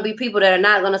there are going to be people that are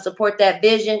not going to support that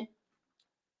vision,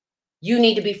 you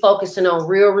need to be focusing on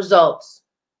real results,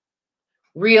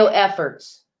 real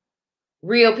efforts,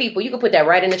 real people. You can put that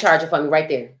right in the charger for me right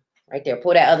there. Right there.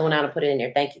 Pull that other one out and put it in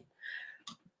there. Thank you.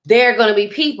 There are going to be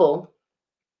people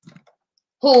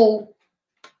who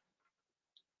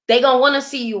they're going to want to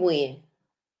see you win.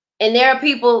 And there are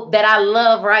people that I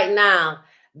love right now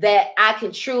that I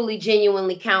can truly,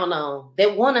 genuinely count on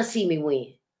that want to see me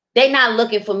win. They're not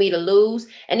looking for me to lose.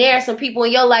 And there are some people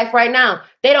in your life right now,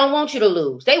 they don't want you to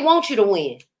lose. They want you to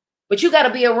win. But you got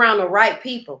to be around the right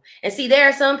people. And see, there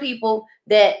are some people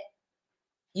that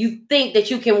you think that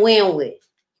you can win with.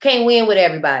 Can't win with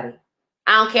everybody.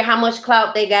 I don't care how much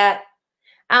clout they got.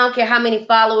 I don't care how many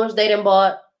followers they done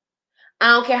bought.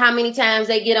 I don't care how many times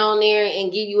they get on there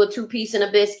and give you a 2-piece and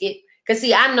a biscuit. Because,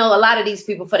 see, I know a lot of these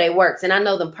people for their works, and I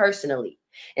know them personally.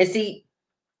 And, see,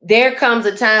 there comes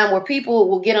a time where people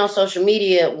will get on social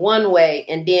media one way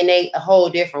and then they a whole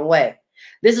different way.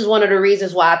 This is one of the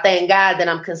reasons why I thank God that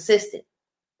I'm consistent.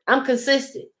 I'm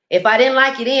consistent. If I didn't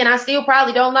like you then, I still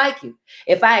probably don't like you.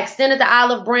 If I extended the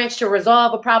olive branch to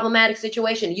resolve a problematic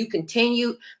situation, you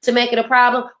continue to make it a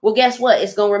problem, well, guess what?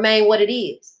 It's going to remain what it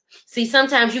is. See,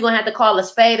 sometimes you're going to have to call a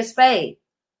spade a spade.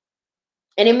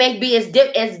 And it may be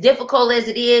as difficult as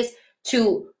it is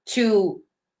to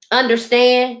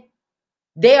understand.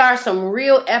 There are some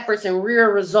real efforts and real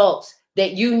results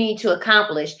that you need to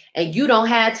accomplish, and you don't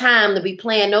have time to be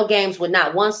playing no games with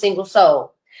not one single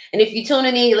soul. And if you're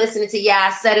tuning in, you're listening to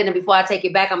I Said It, and before I take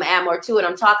it back, I'm going to add more to it.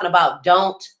 I'm talking about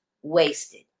don't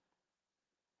waste it.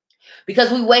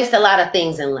 Because we waste a lot of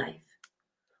things in life.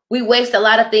 We waste a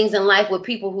lot of things in life with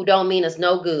people who don't mean us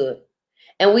no good.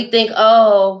 And we think,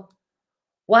 oh,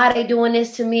 why are they doing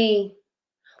this to me?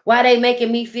 Why are they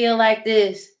making me feel like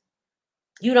this?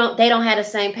 They don't have the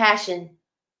same passion,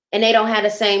 and they don't have the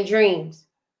same dreams.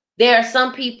 There are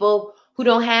some people who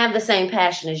don't have the same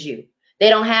passion as you. They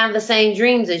don't have the same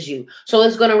dreams as you. So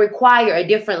it's going to require a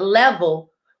different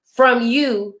level from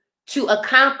you to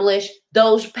accomplish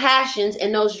those passions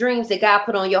and those dreams that God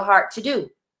put on your heart to do.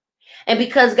 And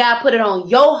because God put it on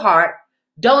your heart,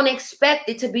 don't expect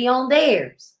it to be on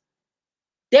theirs.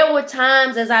 There were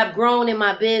times as I've grown in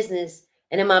my business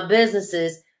and in my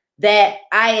businesses that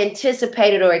I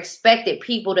anticipated or expected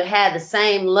people to have the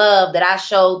same love that I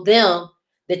showed them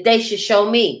that they should show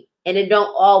me. And it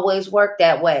don't always work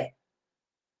that way.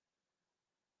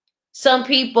 Some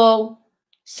people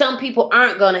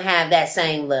aren't going to have that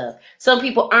same love. Some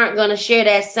people aren't going to share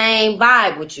that same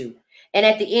vibe with you. And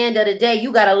at the end of the day,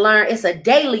 you got to learn it's a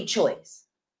daily choice.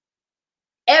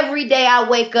 Every day I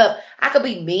wake up, I could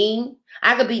be mean,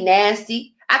 I could be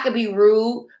nasty, I could be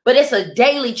rude, but it's a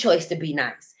daily choice to be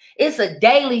nice. It's a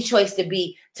daily choice to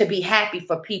be happy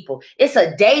for people. It's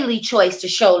a daily choice to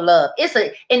show love.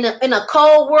 In a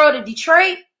cold world of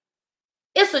Detroit,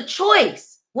 it's a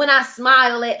choice when I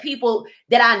smile at people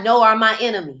that I know are my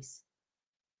enemies.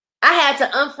 I had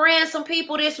to unfriend some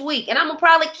people this week, and I'm going to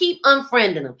probably keep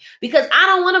unfriending them because I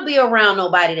don't want to be around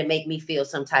nobody that make me feel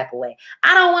some type of way.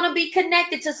 I don't want to be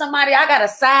connected to somebody I got a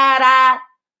side eye.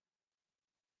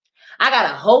 I got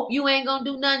to hope you ain't going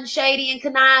to do nothing shady and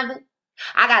conniving.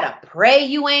 I got to pray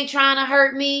you ain't trying to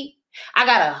hurt me. I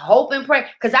got to hope and pray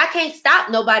because I can't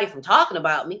stop nobody from talking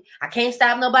about me. I can't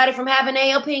stop nobody from having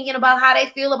their opinion about how they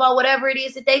feel about whatever it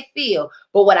is that they feel.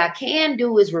 But what I can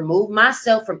do is remove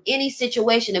myself from any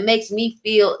situation that makes me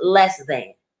feel less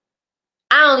than.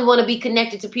 I only want to be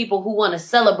connected to people who want to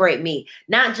celebrate me,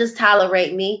 not just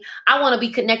tolerate me. I want to be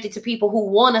connected to people who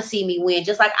want to see me win,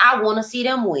 just like I want to see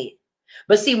them win.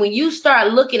 But see, when you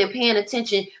start looking and paying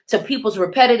attention to people's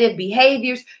repetitive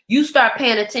behaviors, you start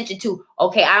paying attention to,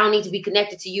 okay, I don't need to be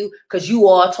connected to you because you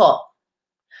all talk.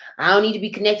 I don't need to be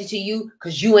connected to you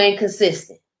because you ain't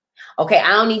consistent. Okay, I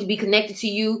don't need to be connected to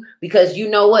you because you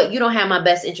know what? You don't have my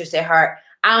best interest at heart.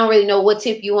 I don't really know what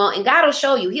tip you want. And God will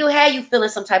show you. He'll have you feeling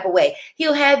some type of way.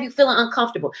 He'll have you feeling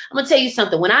uncomfortable. I'm going to tell you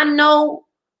something. When I know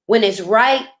when it's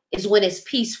right is when it's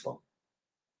peaceful.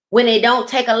 When it don't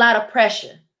take a lot of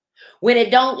pressure. When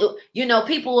it don't,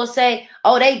 people will say,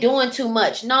 oh, they doing too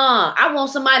much. Nah, I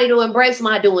want somebody to embrace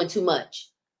my doing too much.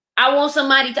 I want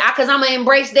somebody to, because I'm going to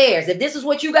embrace theirs. If this is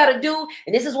what you got to do,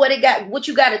 and this is what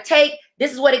you got to take,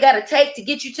 this is what it got to take to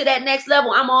get you to that next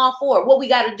level, I'm all for it. What we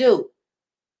got to do.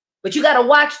 But you got to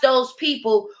watch those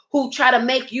people who try to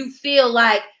make you feel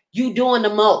like you doing the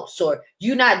most or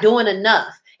you not doing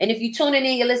enough. And if you're tuning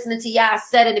in, you're listening to I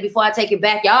Said It, and before I take it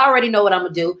back, y'all already know what I'm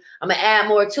going to do. I'm going to add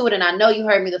more to it, and I know you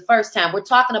heard me the first time. We're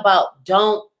talking about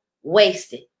don't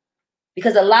waste it.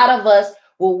 Because a lot of us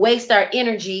will waste our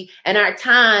energy and our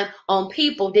time on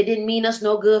people that didn't mean us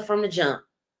no good from the jump.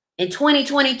 In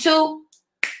 2022,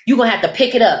 you're going to have to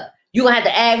pick it up. You're going to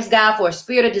have to ask God for a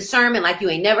spirit of discernment like you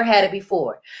ain't never had it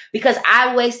before. Because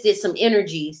I wasted some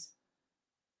energies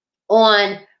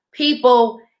on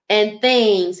people and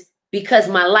things because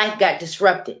my life got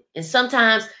disrupted. And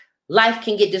sometimes life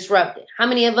can get disrupted. How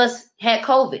many of us had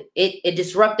COVID? It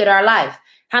disrupted our life.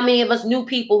 How many of us knew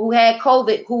people who had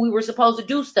COVID who we were supposed to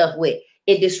do stuff with?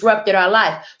 It disrupted our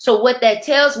life. So what that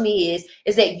tells me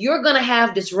is that you're going to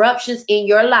have disruptions in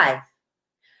your life.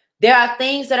 There are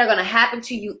things that are going to happen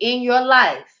to you in your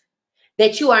life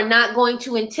that you are not going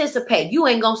to anticipate. You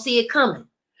ain't going to see it coming.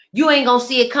 You ain't going to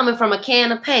see it coming from a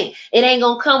can of paint. It ain't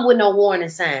going to come with no warning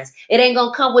signs. It ain't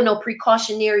going to come with no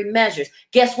precautionary measures.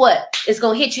 Guess what? It's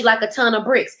going to hit you like a ton of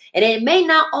bricks. And it may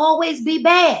not always be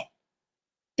bad.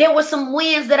 There were some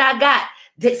wins that I got,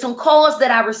 some calls that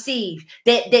I received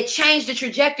that changed the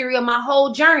trajectory of my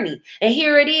whole journey. And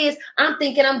here it is. I'm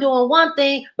thinking I'm doing one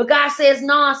thing, but God says,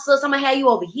 no, sis, I'm going to have you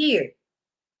over here.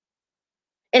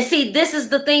 And see, this is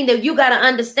the thing that you got to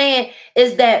understand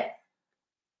is that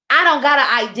I don't got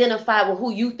to identify with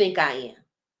who you think I am.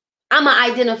 I'm going to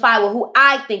identify with who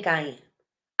I think I am.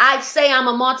 I say I'm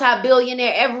a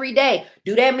multi-billionaire every day.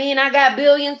 Do that mean I got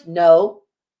billions? No.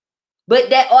 But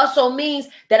that also means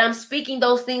that I'm speaking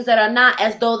those things that are not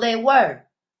as though they were.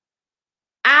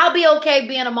 I'll be okay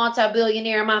being a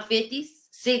multi-billionaire in my 50s,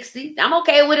 60s. I'm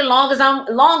okay with it long as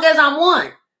I'm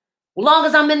one. as long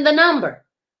as I'm in the number.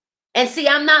 And see,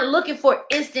 I'm not looking for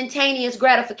instantaneous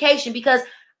gratification because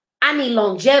I need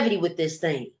longevity with this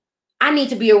thing. I need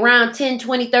to be around 10,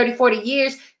 20, 30, 40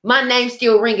 years. My name's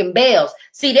still ringing bells.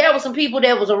 See, there were some people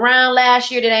that was around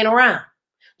last year that ain't around.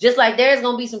 Just like there's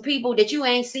going to be some people that you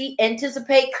ain't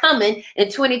anticipate coming in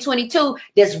 2022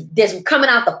 that's coming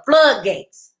out the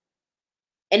floodgates.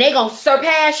 And they going to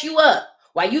surpass you up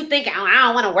while you think, oh, I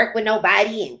don't want to work with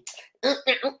nobody. And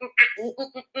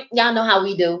y'all know how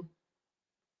we do.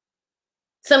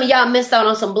 Some of y'all missed out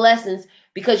on some blessings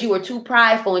because you were too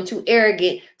prideful and too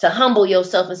arrogant to humble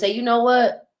yourself and say, you know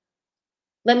what?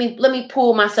 Let me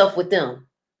pull myself with them.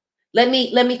 Let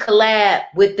me collab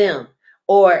with them,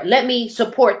 or let me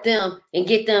support them and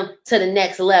get them to the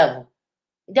next level.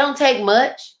 It don't take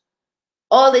much.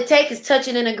 All it takes is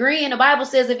touching and agreeing. The Bible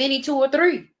says if any two or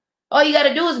three, all you got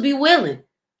to do is be willing.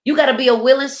 You got to be a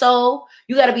willing soul.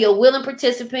 You got to be a willing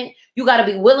participant. You got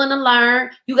to be willing to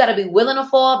learn. You got to be willing to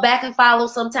fall back and follow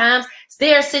sometimes.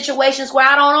 There are situations where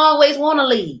I don't always want to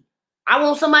lead. I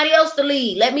want somebody else to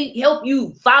lead. Let me help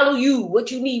you, follow you, what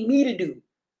you need me to do.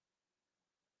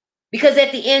 Because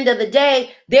at the end of the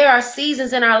day, there are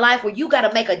seasons in our life where you got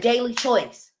to make a daily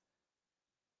choice.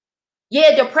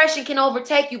 Yeah, depression can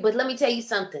overtake you, but let me tell you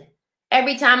something.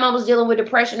 Every time I was dealing with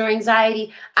depression or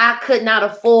anxiety, I could not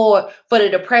afford for the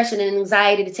depression and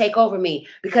anxiety to take over me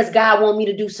because God wants me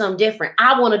to do something different.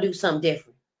 I want to do something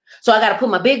different. So I got to put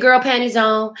my big girl panties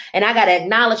on and I got to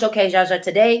acknowledge, okay, Zsa Zsa,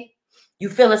 today you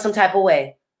feeling some type of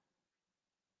way.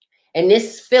 And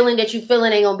this feeling that you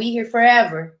feeling ain't going to be here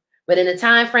forever. But in the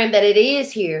time frame that it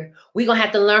is here, we're going to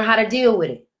have to learn how to deal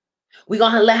with it. We're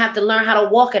going to have to learn how to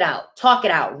walk it out, talk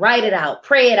it out, write it out,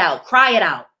 pray it out, cry it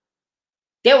out.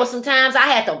 There were some times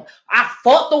I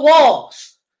fought the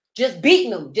walls, just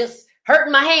beating them, just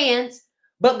hurting my hands.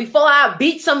 But before I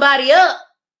beat somebody up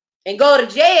and go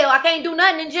to jail, I can't do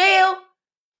nothing in jail.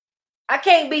 I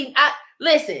can't be,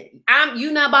 listen,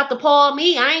 you not about to paw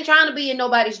me. I ain't trying to be in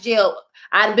nobody's jail.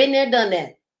 I've been there, done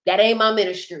that. That ain't my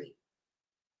ministry.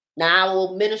 Now I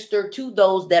will minister to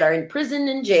those that are in prison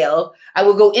and jail. I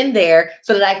will go in there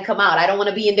so that I can come out. I don't want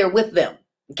to be in there with them.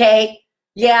 Okay?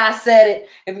 Yeah, I said it.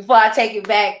 And before I take it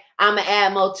back, I'm going to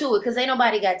add more to it because ain't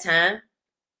nobody got time.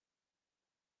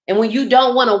 And when you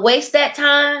don't want to waste that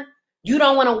time, you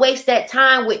don't want to waste that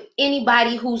time with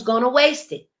anybody who's going to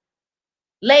waste it.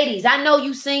 Ladies, I know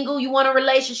you single. You want a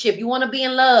relationship. You want to be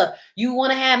in love. You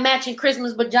want to have matching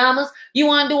Christmas pajamas. You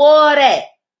want to do all that.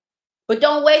 But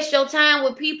don't waste your time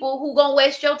with people who going to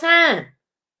waste your time.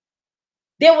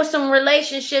 There were some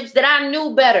relationships that I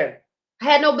knew better. I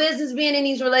had no business being in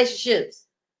these relationships.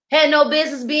 Had no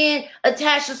business being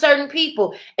attached to certain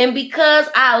people. And because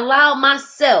I allowed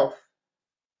myself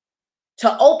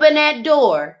to open that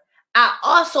door, I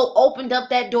also opened up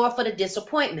that door for the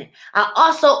disappointment. I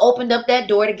also opened up that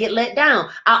door to get let down.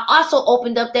 I also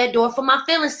opened up that door for my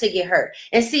feelings to get hurt.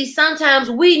 And see, sometimes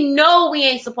we know we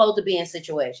ain't supposed to be in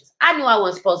situations. I knew I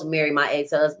wasn't supposed to marry my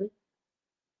ex-husband.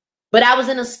 But I was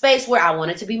in a space where I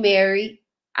wanted to be married.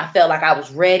 I felt like I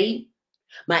was ready.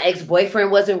 My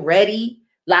ex-boyfriend wasn't ready.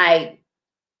 Like,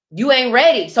 you ain't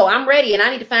ready, so I'm ready, and I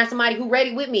need to find somebody who's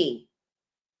ready with me.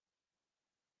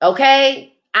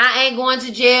 Okay? I ain't going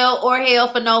to jail or hell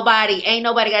for nobody. Ain't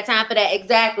nobody got time for that.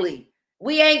 Exactly.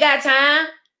 We ain't got time.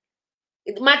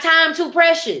 My time too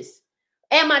precious.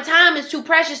 And my time is too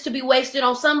precious to be wasted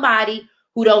on somebody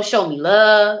who don't show me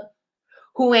love,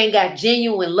 who ain't got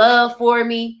genuine love for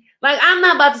me. Like, I'm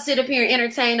not about to sit up here and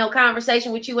entertain no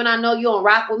conversation with you and I know you don't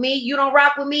rock with me. You don't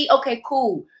rock with me? Okay,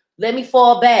 cool. Let me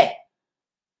fall back.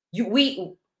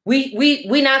 We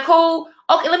not cool?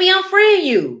 Okay, let me unfriend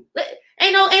you.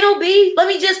 Ain't no beef. Let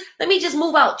me just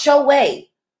move out your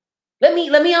way. Let me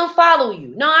unfollow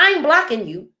you. No, I ain't blocking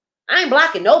you. I ain't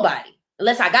blocking nobody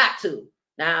unless I got to.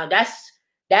 Now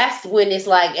that's when it's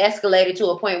like escalated to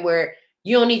a point where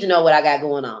you don't need to know what I got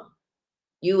going on.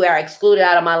 You are excluded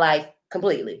out of my life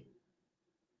completely.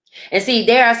 And see,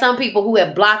 there are some people who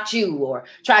have blocked you or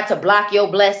tried to block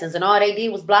your blessings, and all they did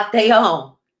was block their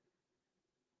own.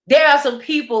 There are some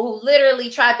people who literally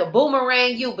tried to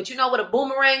boomerang you, but you know what a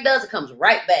boomerang does? It comes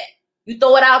right back. You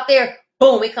throw it out there,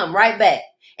 boom, it comes right back.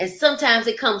 And sometimes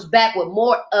it comes back with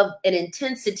more of an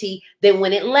intensity than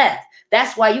when it left.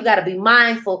 That's why you got to be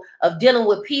mindful of dealing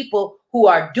with people who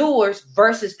are doers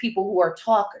versus people who are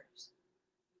talkers.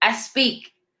 I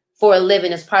speak for a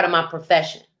living as part of my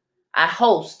profession. I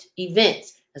host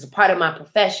events as a part of my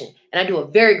profession, and I do a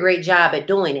very great job at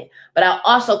doing it. But I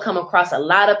also come across a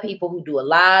lot of people who do a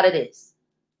lot of this.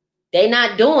 They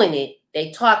not doing it,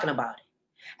 they talking about it.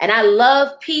 And I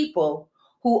love people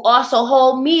who also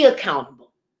hold me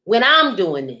accountable when I'm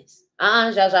doing this.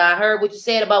 Zsa Zsa, I heard what you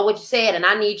said about what you said, and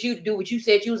I need you to do what you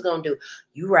said you was going to do.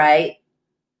 You right.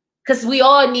 Because we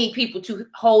all need people to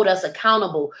hold us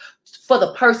accountable for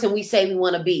the person we say we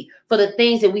want to be, for the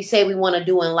things that we say we want to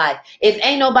do in life. If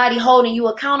ain't nobody holding you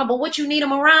accountable, what you need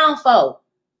them around for?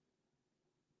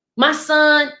 My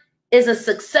son is a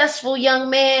successful young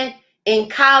man in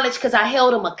college because I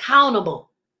held him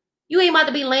accountable. You ain't about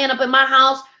to be laying up in my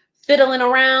house, fiddling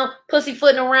around,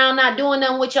 pussyfooting around, not doing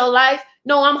nothing with your life.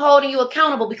 No, I'm holding you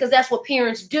accountable because that's what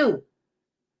parents do.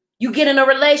 You get in a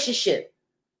relationship.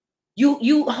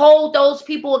 You hold those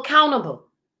people accountable.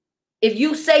 If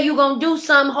you say you're going to do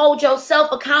something, hold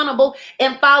yourself accountable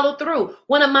and follow through.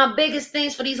 One of my biggest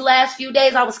things for these last few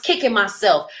days, I was kicking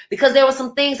myself because there were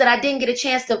some things that I didn't get a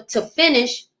chance to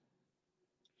finish.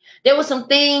 There were some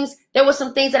things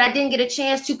that I didn't get a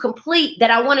chance to complete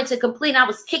that I wanted to complete, and I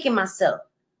was kicking myself.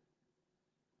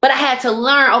 But I had to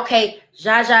learn, okay,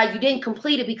 Zsa Zsa, you didn't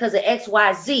complete it because of X,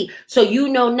 Y, Z. So you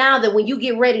know now that when you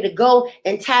get ready to go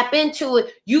and tap into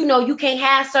it, you know you can't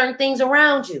have certain things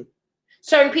around you.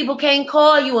 Certain people can't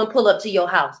call you and pull up to your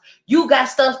house. You got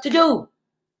stuff to do.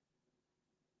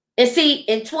 And see,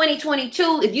 in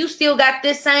 2022, if you still got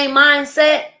this same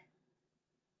mindset,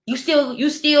 you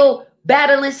still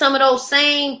battling some of those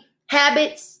same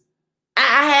habits, I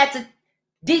had to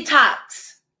detox.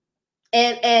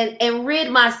 And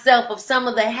rid myself of some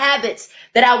of the habits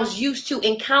that I was used to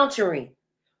encountering.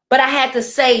 But I had to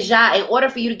say, Zsa, in order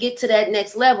for you to get to that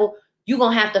next level, you're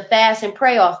going to have to fast and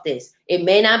pray off this. It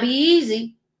may not be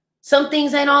easy. Some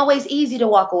things ain't always easy to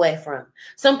walk away from.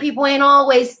 Some people ain't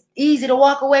always easy to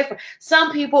walk away from.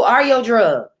 Some people are your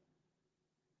drug.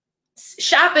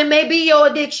 Shopping may be your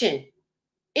addiction.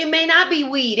 It may not be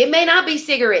weed. It may not be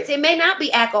cigarettes. It may not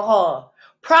be alcohol.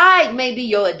 Pride may be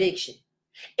your addiction.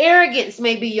 Arrogance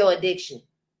may be your addiction.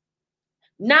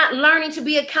 Not learning to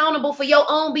be accountable for your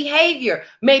own behavior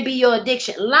may be your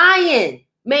addiction. Lying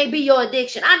may be your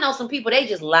addiction. I know some people, they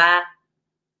just lie.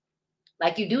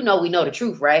 Like you do know we know the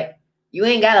truth, right? You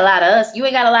ain't got a lot of us. You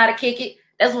ain't got a lot of kick it.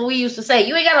 That's what we used to say.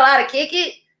 You ain't got a lot of kick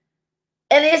it.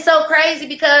 And it's so crazy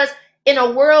because in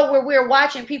a world where we're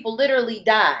watching people literally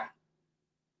die,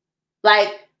 like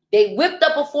they whipped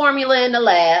up a formula in the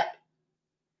lab.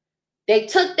 They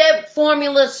took that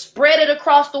formula, spread it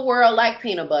across the world like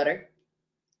peanut butter.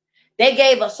 They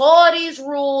gave us all these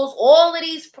rules, all of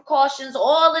these precautions,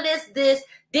 all of this.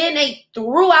 Then they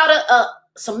threw out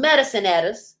some medicine at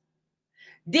us.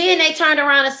 Then they turned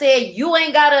around and said, you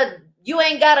ain't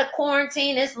gotta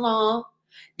quarantine this long.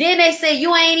 Then they said,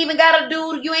 you ain't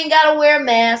gotta wear a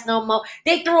mask no more.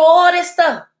 They threw all this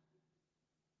stuff.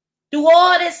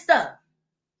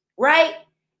 Right?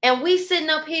 And we sitting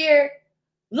up here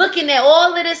looking at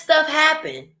all of this stuff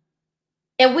happen,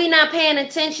 and we not paying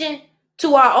attention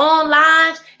to our own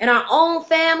lives and our own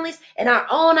families and our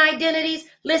own identities.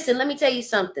 Listen, let me tell you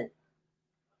something.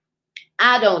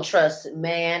 I don't trust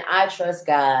man. I trust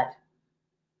God.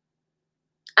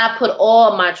 I put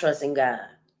all my trust in God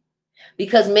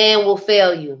because man will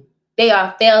fail you. They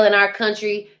are failing our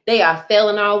country. They are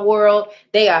failing our world.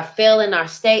 They are failing our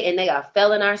state, and they are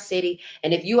failing our city.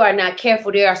 And if you are not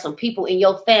careful, there are some people in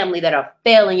your family that are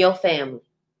failing your family,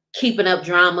 keeping up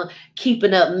drama,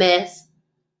 keeping up mess.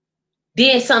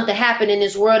 Then something happened in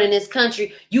this world, in this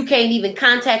country. You can't even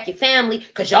contact your family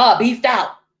because y'all beefed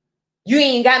out. You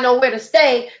ain't got nowhere to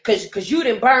stay because you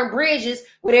didn't burn bridges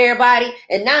with everybody.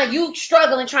 And now you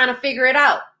struggling trying to figure it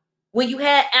out. When you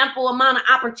had ample amount of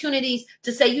opportunities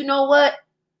to say, you know what?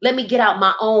 Let me get out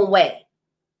my own way.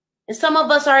 And some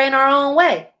of us are in our own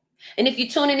way. And if you're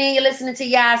tuning in, you're listening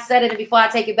to I Said It. And before I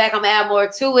take it back, I'm going to add more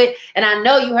to it. And I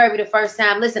know you heard me the first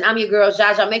time. Listen, I'm your girl,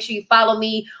 Zsa Zsa. Make sure you follow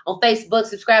me on Facebook.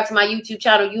 Subscribe to my YouTube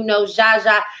channel. You know Zsa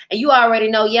Zsa. And you already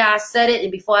know, I said it.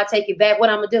 And before I take it back, what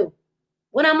I'm going to do?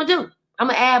 I'm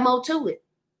going to add more to it.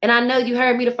 And I know you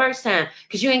heard me the first time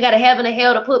because you ain't got a heaven or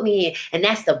hell to put me in. And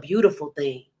that's the beautiful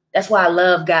thing. That's why I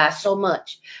love God so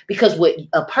much, because what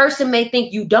a person may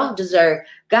think you don't deserve,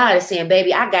 God is saying,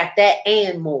 baby, I got that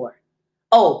and more.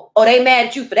 Oh, they mad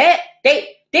at you for that?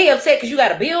 They upset because you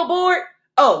got a billboard?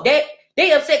 Oh,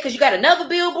 they upset because you got another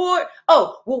billboard?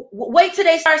 Oh, well, wait till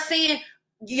they start seeing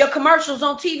your commercials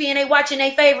on TV and they watching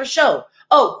their favorite show.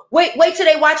 Oh, wait till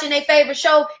they watching their favorite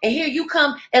show and here you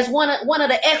come as one of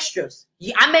the extras.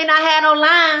 I may not have no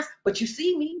lines, but you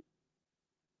see me.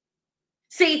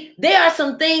 See, there are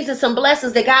some things and some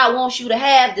blessings that God wants you to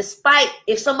have despite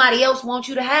if somebody else wants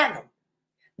you to have them.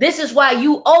 This is why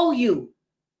you owe you.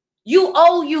 You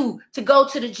owe you to go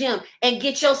to the gym and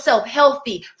get yourself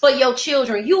healthy for your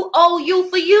children. You owe you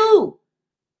for you.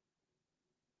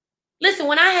 Listen,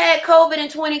 when I had COVID in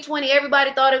 2020,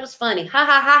 everybody thought it was funny. Ha,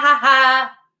 ha, ha, ha,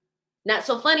 ha. Not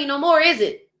so funny no more, is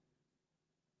it?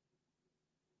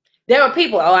 There were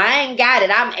people, oh, I ain't got it.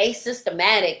 I'm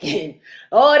asystematic and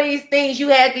all these things. You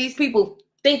had these people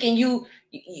thinking you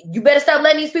better stop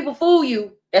letting these people fool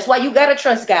you. That's why you got to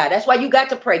trust God. That's why you got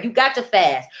to pray. You got to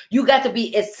fast. You got to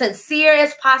be as sincere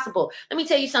as possible. Let me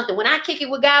tell you something. When I kick it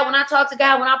with God, when I talk to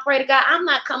God, when I pray to God, I'm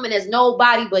not coming as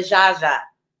nobody but Zsa Zsa.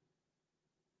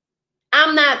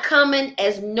 I'm not coming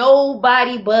as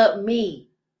nobody but me.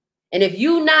 And if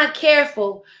you're not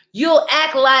careful, you'll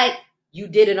act like you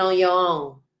did it on your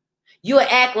own. You'll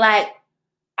act like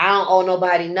I don't owe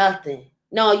nobody nothing.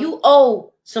 No, you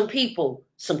owe some people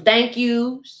some thank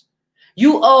yous.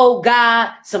 You owe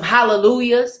God some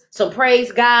hallelujahs, some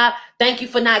praise God. Thank you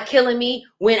for not killing me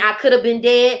when I could have been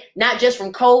dead, not just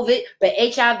from COVID, but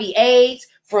HIV, AIDS,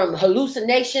 from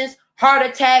hallucinations, heart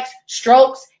attacks,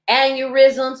 strokes,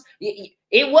 aneurysms. It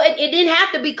didn't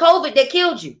have to be COVID that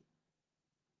killed you.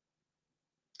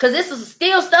 Because this is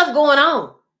still stuff going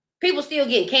on. People still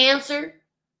getting cancer.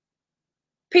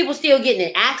 People still getting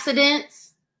in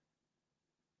accidents.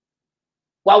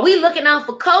 While we looking out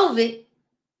for COVID,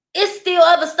 it's still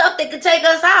other stuff that could take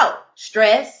us out.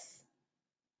 Stress.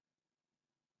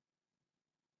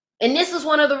 And this is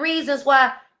one of the reasons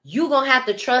why you're going to have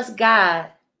to trust God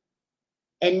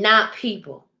and not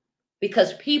people.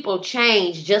 Because people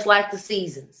change just like the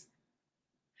seasons.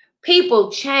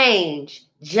 People change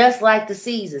just like the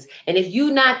seasons. And if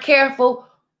you're not careful,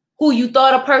 who you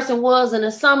thought a person was in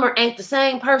the summer ain't the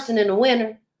same person in the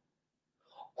winter.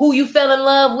 Who you fell in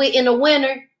love with in the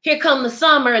winter, here come the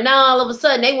summer, and now all of a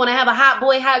sudden they want to have a hot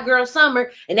boy, hot girl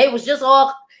summer, and they was just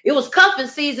all, it was cuffing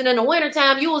season in the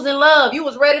wintertime. You was in love. You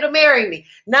was ready to marry me.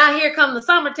 Now here come the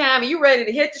summertime, and you ready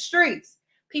to hit the streets.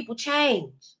 People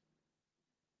change.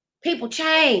 People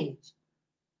change.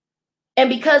 And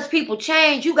because people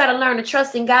change, you got to learn to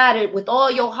trust in God with all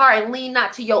your heart and lean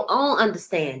not to your own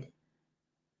understanding.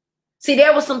 See,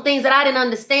 there were some things that I didn't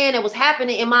understand that was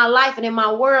happening in my life and in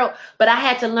my world, but I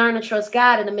had to learn to trust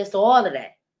God in the midst of all of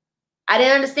that. I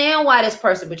didn't understand why this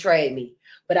person betrayed me,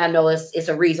 but I know it's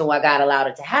a reason why God allowed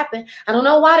it to happen. I don't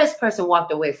know why this person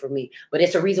walked away from me, but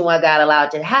it's a reason why God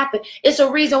allowed it to happen. It's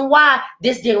a reason why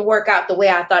this didn't work out the way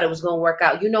I thought it was going to work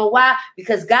out. You know why?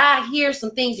 Because God hears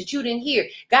some things that you didn't hear.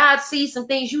 God sees some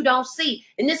things you don't see.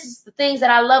 And this is the things that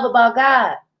I love about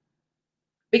God.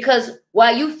 Because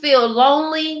while you feel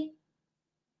lonely,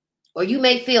 or you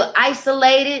may feel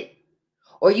isolated,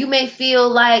 or you may feel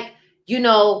like,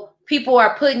 people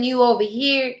are putting you over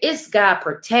here, it's God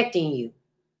protecting you.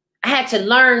 I had to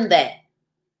learn that.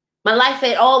 My life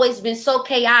had always been so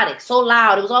chaotic, so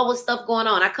loud. There was always stuff going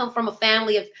on. I come from a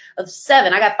family of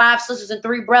 7. I got 5 sisters and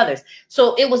 3 brothers.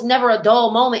 So it was never a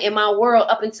dull moment in my world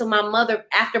up until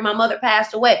after my mother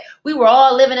passed away. We were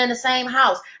all living in the same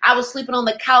house. I was sleeping on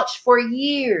the couch for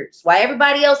years while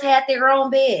everybody else had their own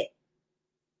bed.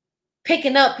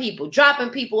 Picking up people, dropping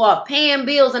people off, paying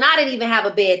bills, and I didn't even have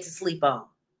a bed to sleep on.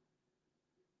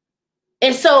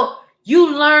 And so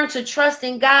you learn to trust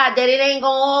in God that it ain't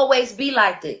going to always be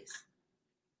like this.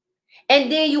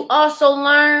 And then you also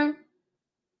learn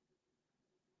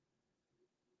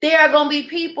there are going to be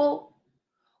people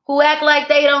who act like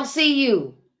they don't see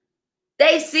you.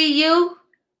 They see you.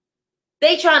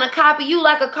 They trying to copy you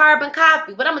like a carbon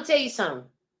copy. But I'm going to tell you something.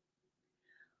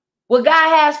 What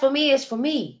God has for me is for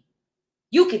me.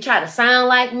 You can try to sound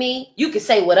like me. You can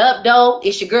say, what up, though?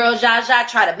 It's your girl, Zsa Zsa.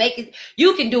 Try to make it.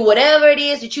 You can do whatever it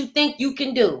is that you think you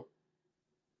can do.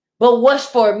 But what's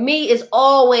for me is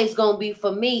always going to be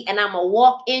for me. And I'm going to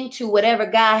walk into whatever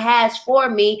God has for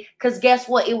me. Because guess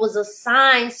what? It was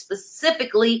assigned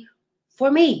specifically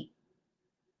for me.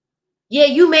 Yeah,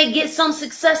 you may get some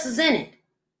successes in it.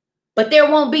 But there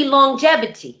won't be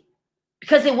longevity.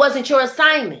 Because it wasn't your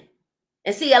assignment.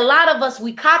 And see, a lot of us,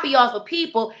 we copy off of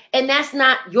people, and that's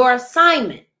not your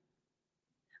assignment.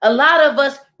 A lot of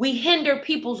us, we hinder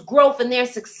people's growth and their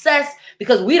success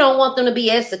because we don't want them to be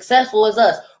as successful as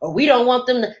us, or we don't want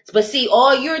them to. But see,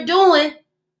 all you're doing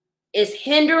is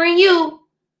hindering you.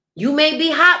 You may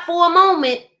be hot for a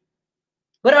moment,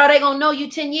 but are they going to know you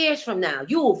 10 years from now?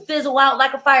 You will fizzle out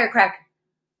like a firecracker,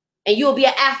 and you'll be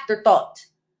an afterthought.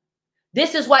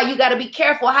 This is why you got to be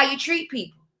careful how you treat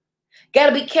people. Got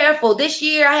to be careful. This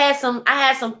year, I had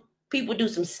some people do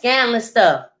some scandalous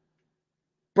stuff.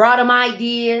 Brought them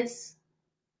ideas.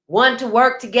 Wanted to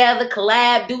work together,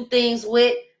 collab, do things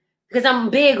with. Because I'm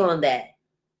big on that.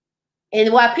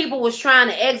 And while people was trying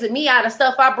to exit me out of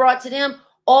stuff I brought to them,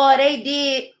 all they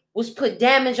did was put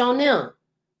damage on them.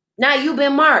 Now you've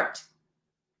been marked.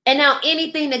 And now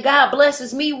anything that God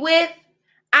blesses me with,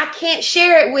 I can't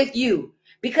share it with you.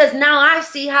 Because now I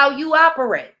see how you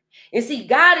operate. And see,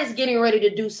 God is getting ready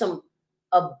to do some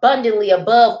abundantly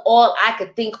above all I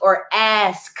could think or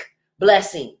ask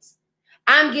blessings.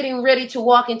 I'm getting ready to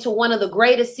walk into one of the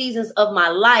greatest seasons of my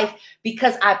life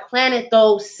because I planted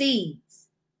those seeds.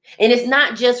 And it's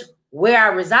not just where I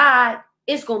reside,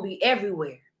 it's going to be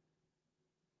everywhere.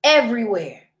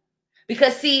 Everywhere.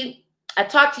 Because see, I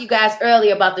talked to you guys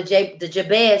earlier about the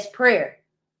Jabez prayer.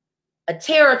 A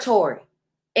territory,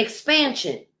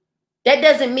 expansion. That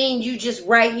doesn't mean you just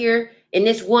right here in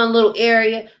this one little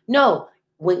area. No,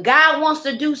 when God wants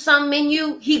to do something in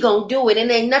you, he gonna do it. And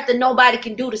ain't nothing nobody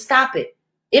can do to stop it.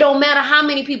 It don't matter how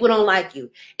many people don't like you.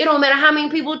 It don't matter how many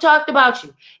people talked about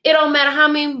you. It don't matter how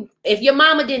many, if your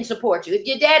mama didn't support you, if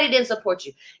your daddy didn't support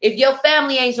you, if your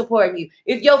family ain't supporting you,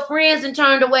 if your friends and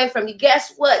turned away from you,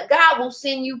 guess what? God will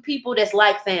send you people that's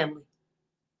like family.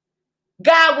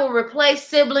 God will replace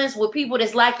siblings with people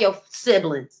that's like your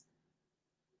siblings.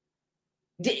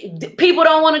 People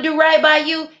don't want to do right by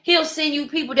you. He'll send you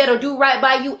people that'll do right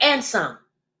by you and some.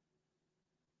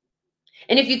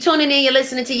 And if you're tuning in, you're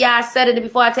listening to I said it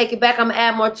before I take it back, I'm going to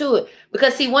add more to it.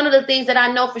 Because see, one of the things that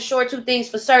I know for sure, two things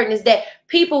for certain, is that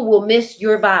people will miss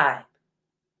your vibe.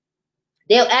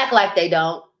 They'll act like they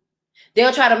don't.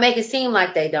 They'll try to make it seem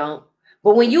like they don't.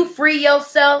 But when you free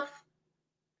yourself,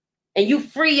 and you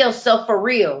free yourself for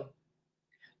real,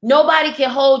 nobody can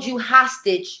hold you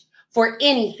hostage for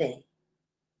anything.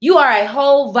 You are a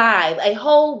whole vibe, a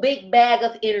whole big bag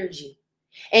of energy.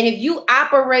 And if you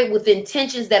operate with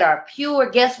intentions that are pure,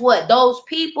 guess what? Those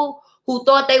people who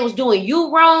thought they was doing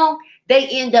you wrong, they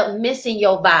end up missing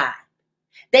your vibe.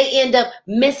 They end up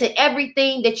missing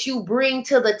everything that you bring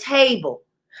to the table.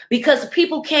 Because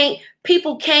you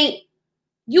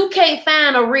can't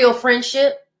find a real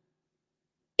friendship.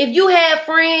 If you had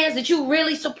friends that you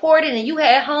really supported and you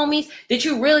had homies that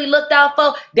you really looked out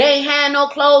for, they ain't had no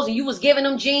clothes and you was giving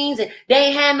them jeans and they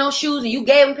ain't had no shoes and you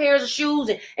gave them pairs of shoes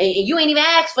and you ain't even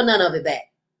asked for none of it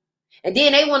back. And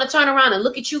then they want to turn around and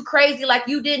look at you crazy like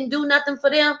you didn't do nothing for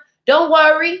them. Don't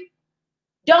worry.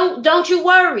 Don't you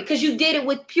worry, because you did it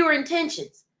with pure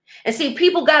intentions. And see,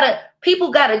 people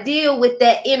gotta deal with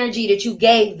that energy that you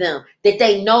gave them that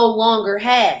they no longer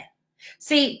have.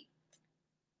 See,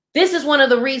 this is one of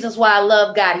the reasons why I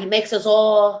love God. He makes us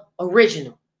all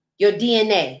original. Your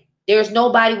DNA. There's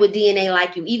nobody with DNA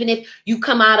like you. Even if you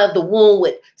come out of the womb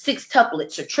with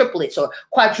sextuplets or triplets or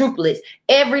quadruplets,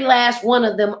 every last one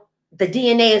of them, the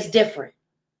DNA is different.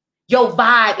 Your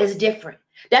vibe is different.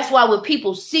 That's why when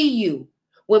people see you,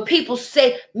 when people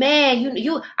say, man,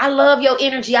 I love your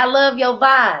energy. I love your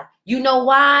vibe. You know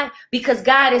why? Because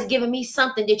God has given me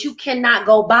something that you cannot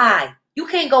go buy. You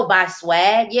can't go buy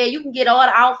swag. Yeah, you can get all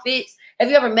the outfits. Have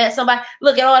you ever met somebody?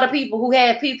 Look at all the people who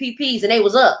had PPPs and they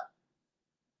was up.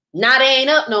 Now they ain't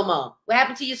up no more. What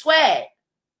happened to your swag?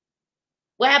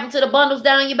 What happened to the bundles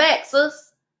down your back,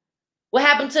 sis? What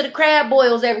happened to the crab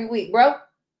boils every week, bro?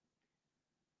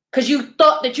 Because you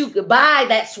thought that you could buy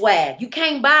that swag. You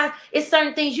can't buy. It's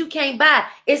certain things you can't buy.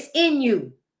 It's in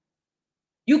you.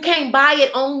 You can't buy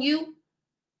it on you.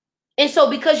 And so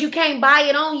because you can't buy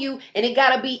it on you and it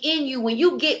got to be in you, when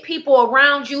you get people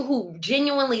around you who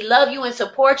genuinely love you and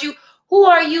support you, who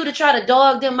are you to try to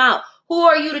dog them out? Who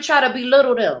are you to try to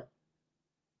belittle them?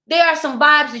 There are some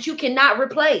vibes that you cannot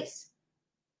replace.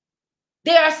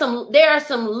 There are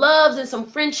some loves and some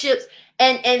friendships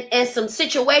and some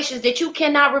situations that you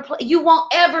cannot replace. You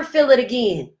won't ever feel it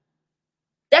again.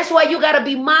 That's why you got to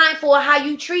be mindful of how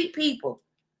you treat people.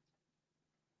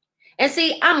 And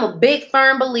see, I'm a big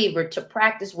firm believer to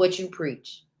practice what you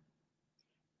preach.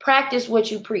 Practice what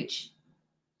you preach.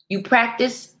 You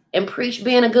practice and preach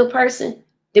being a good person,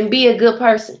 then be a good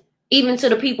person. Even to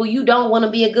the people you don't want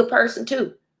to be a good person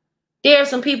to. There are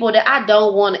some people that I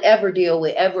don't want to ever deal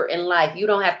with ever in life. You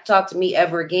don't have to talk to me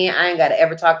ever again. I ain't got to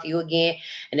ever talk to you again.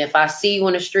 And if I see you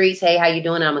in the streets, hey, how you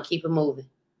doing? I'm going to keep it moving.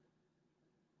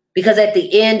 Because at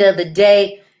the end of the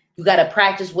day, you got to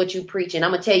practice what you preach. And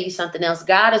I'm going to tell you something else.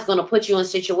 God is going to put you in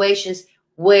situations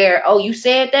where, oh, you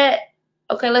said that?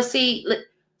 Okay, let's see.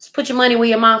 Let's put your money where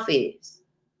your mouth is.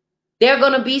 There are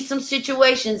going to be some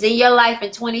situations in your life in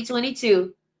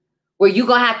 2022 where you're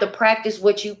going to have to practice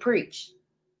what you preach.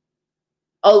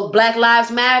 Oh, Black Lives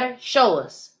Matter? Show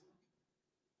us.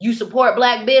 You support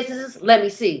Black businesses? Let me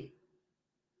see.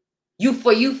 You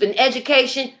for youth and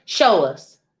education? Show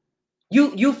us.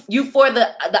 You for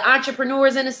the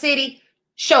entrepreneurs in the city?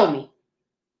 Show me.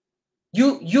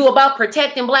 You about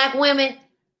protecting Black women?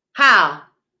 How?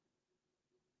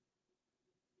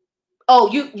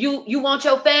 Oh, you want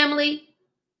your family?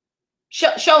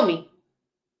 Show me.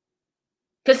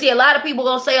 Because see, a lot of people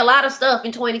gonna say a lot of stuff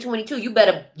in 2022. You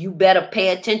better pay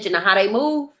attention to how they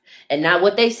move and not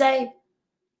what they say.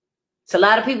 It's a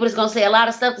lot of people that's going to say a lot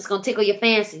of stuff that's going to tickle your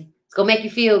fancy. It's going to make you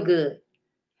feel good.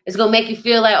 It's going to make you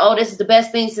feel like, oh, this is the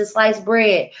best thing since sliced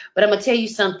bread. But I'm going to tell you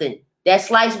something. That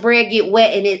sliced bread get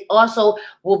wet, and it also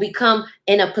will become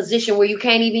in a position where you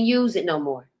can't even use it no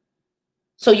more.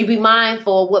 So you be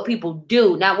mindful of what people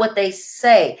do, not what they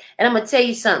say. And I'm going to tell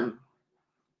you something.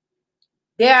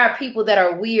 There are people that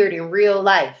are weird in real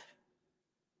life.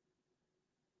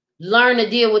 Learn to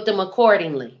deal with them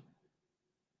accordingly.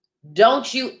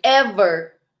 Don't you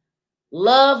ever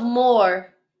love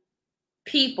more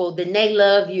people than they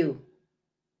love you.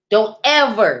 Don't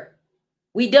ever.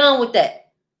 We done with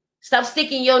that. Stop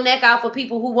sticking your neck out for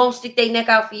people who won't stick their neck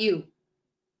out for you.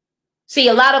 See,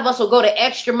 a lot of us will go the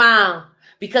extra mile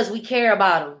because we care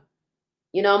about them.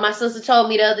 You know, my sister told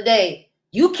me the other day,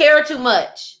 you care too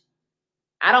much.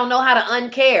 I don't know how to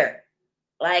uncare.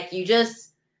 Like, you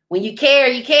just, when you care,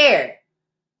 you care.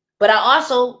 But I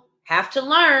also have to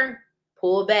learn,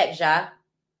 pull back, Zsa.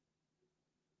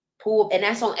 Pull, and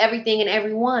that's on everything and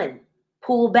everyone.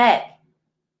 Pull back.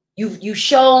 You've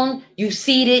shown, you've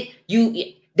seeded,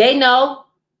 they know,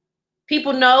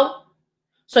 people know.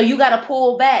 So you got to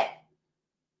pull back.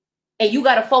 And you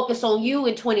got to focus on you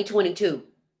in 2022.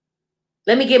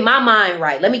 Let me get my mind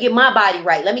right. Let me get my body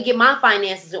right. Let me get my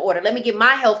finances in order. Let me get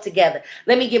my health together.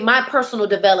 Let me get my personal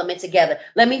development together.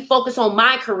 Let me focus on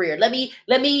my career. Let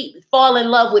me fall in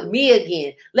love with me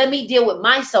again. Let me deal with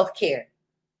my self-care.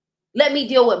 Let me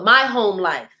deal with my home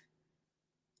life.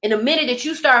 In the minute that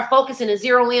you start focusing and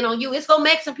zero in on you, it's going to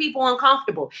make some people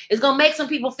uncomfortable. It's going to make some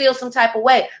people feel some type of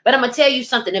way. But I'm going to tell you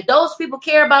something. If those people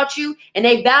care about you and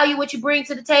they value what you bring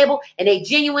to the table and they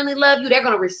genuinely love you, they're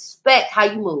going to respect how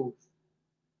you move.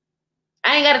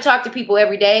 I ain't got to talk to people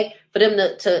every day for them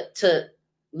to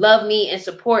love me and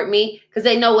support me because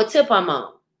they know what tip I'm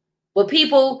on. But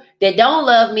people that don't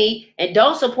love me and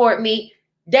don't support me,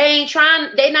 they're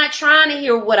not trying to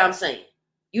hear what I'm saying.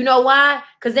 You know why?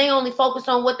 Because they only focused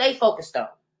on what they focused on.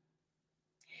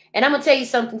 And I'm going to tell you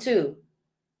something too.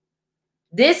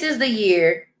 This is the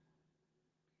year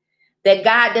that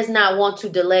God does not want to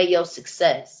delay your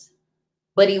success,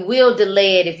 but he will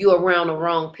delay it if you're around the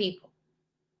wrong people.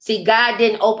 See, God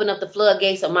didn't open up the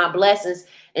floodgates of my blessings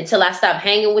until I stopped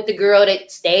hanging with the girl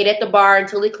that stayed at the bar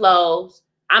until it closed.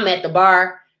 I'm at the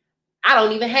bar. I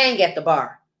don't even hang at the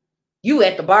bar. You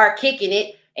at the bar kicking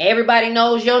it. Everybody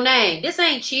knows your name. This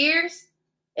ain't Cheers.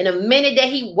 And the minute that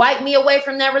he wiped me away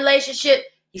from that relationship,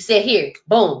 he said, here,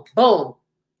 boom, boom.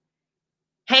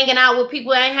 Hanging out with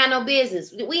people that ain't had no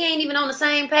business. We ain't even on the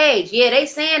same page. Yeah, they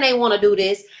saying they want to do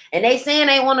this and they saying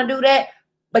they want to do that,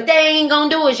 but they ain't going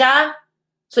to do it, y'all.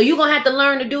 So you're going to have to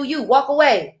learn to do you. Walk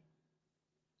away.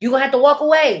 You're going to have to walk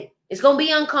away. It's going to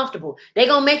be uncomfortable. They're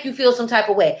going to make you feel some type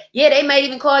of way. Yeah, they may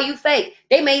even call you fake.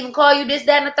 They may even call you this,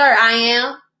 that, and the third. I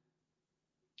am.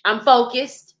 I'm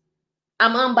focused.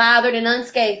 I'm unbothered and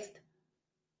unscathed.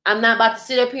 I'm not about to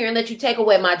sit up here and let you take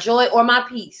away my joy or my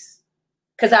peace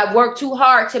because I worked too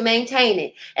hard to maintain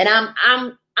it. And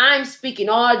I'm speaking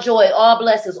all joy, all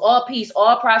blessings, all peace,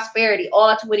 all prosperity,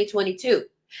 all 2022.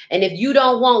 And if you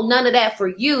don't want none of that for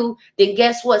you, then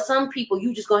guess what? Some people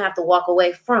you just going to have to walk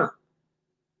away from.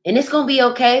 And it's going to be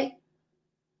okay.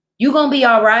 You're going to be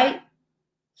all right.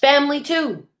 Family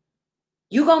too.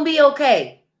 You're going to be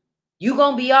okay. You're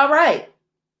going to be all right.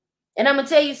 And I'm going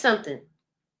to tell you something.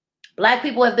 Black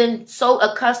people have been so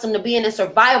accustomed to being in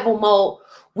survival mode.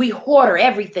 We hoarder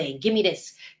everything. Give me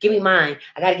this. Give me mine.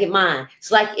 I got to get mine.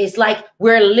 It's like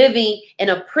we're living in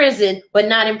a prison, but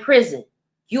not in prison.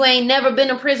 You ain't never been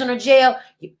in prison or jail.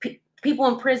 People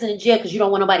in prison and jail because you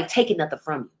don't want nobody taking nothing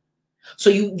from you. So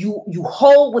you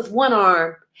hold with one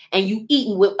arm and you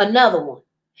eating with another one.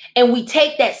 And we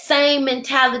take that same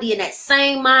mentality and that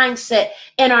same mindset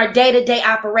in our day-to-day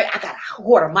operate. I got to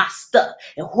hoarder my stuff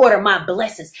and hoarder my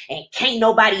blessings. And can't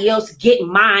nobody else get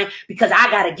mine because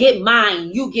I got to get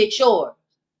mine. You get yours.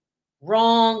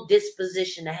 Wrong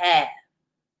disposition to have.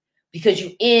 Because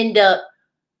you end up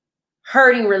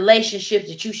hurting relationships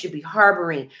that you should be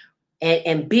harboring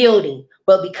and building.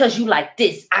 But because you like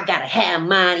this, I got to have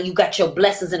mine. And you got your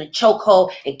blessings in a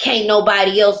chokehold and can't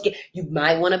nobody else get. You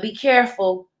might want to be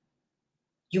careful.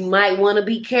 You might want to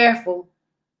be careful.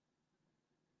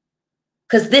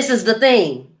 Because this is the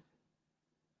thing.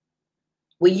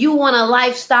 When you want a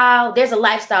lifestyle, there's a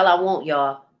lifestyle I want,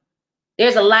 y'all.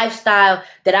 There's a lifestyle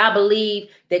that I believe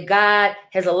that God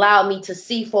has allowed me to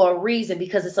see for a reason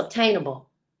because it's obtainable.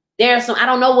 There's some, I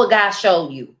don't know what God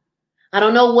showed you. I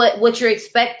don't know what you're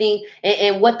expecting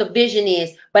and what the vision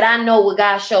is, but I know what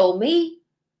God showed me.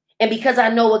 And because I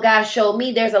know what God showed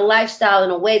me, there's a lifestyle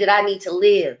and a way that I need to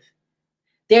live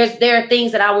There are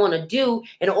things that I want to do.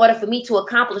 In order for me to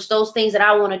accomplish those things that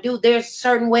I want to do, there's a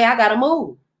certain way I got to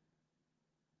move.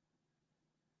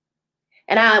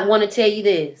 And I want to tell you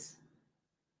this.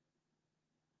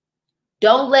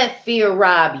 Don't let fear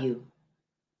rob you.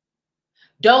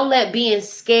 Don't let being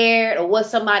scared of what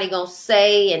somebody gonna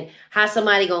say and how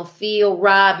somebody gonna feel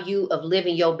rob you of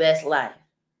living your best life.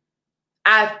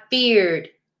 I feared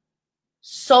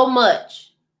so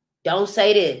much. Don't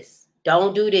say this.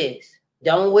 Don't do this.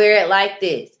 Don't wear it like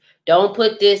this. Don't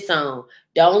put this on.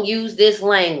 Don't use this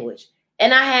language.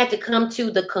 And I had to come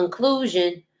to the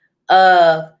conclusion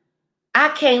of I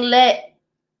can't let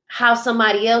how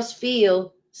somebody else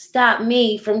feel stop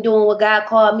me from doing what God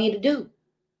called me to do.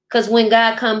 Because when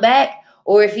God come back,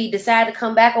 or if he decide to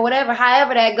come back or whatever,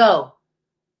 however that go,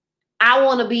 I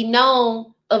want to be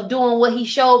known of doing what he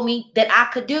showed me that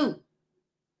I could do.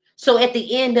 So at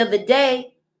the end of the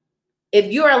day, if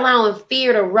you're allowing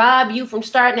fear to rob you from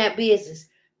starting that business,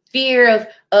 fear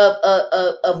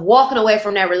of walking away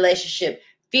from that relationship,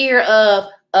 fear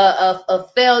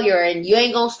of failure, and you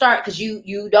ain't gonna start because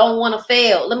you don't want to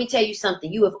fail. Let me tell you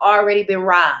something. You have already been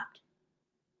robbed.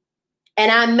 And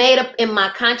I made up in my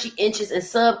conscientious and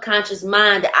subconscious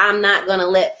mind that I'm not gonna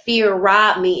let fear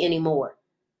rob me anymore.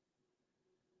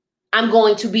 I'm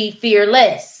going to be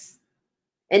fearless.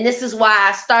 And this is why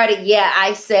I started, yeah,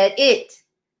 I said it.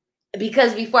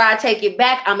 Because before I take it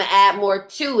back, I'm going to add more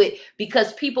to it,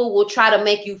 because people will try to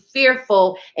make you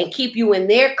fearful and keep you in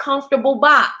their comfortable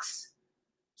box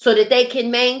so that they can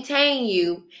maintain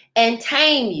you and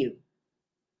tame you.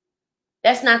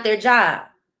 That's not their job.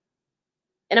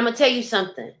 And I'm going to tell you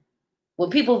something. When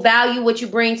people value what you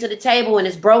bring to the table and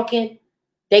it's broken,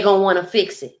 they're going to want to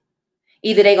fix it.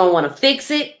 Either they're going to want to fix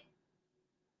it,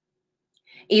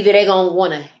 either they're going to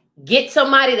want to get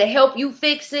somebody to help you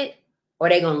fix it, or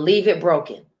they're going to leave it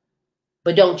broken.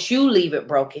 But don't you leave it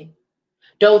broken.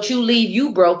 Don't you leave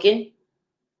you broken.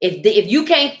 If you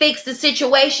can't fix the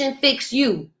situation, fix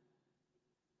you.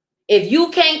 If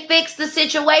you can't fix the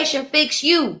situation, fix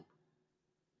you.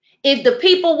 If the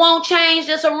people won't change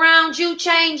that's around you,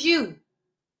 change you.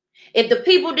 If the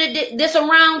people that's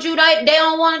around you, they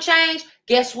don't want to change,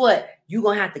 guess what? You're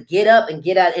going to have to get up and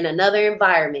get out in another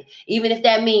environment. Even if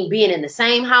that means being in the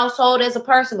same household as a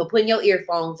person, but putting your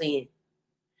earphones in.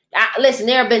 Listen,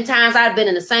 there have been times I've been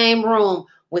in the same room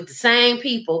with the same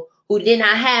people who did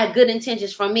not have good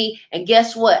intentions from me. And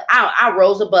guess what? I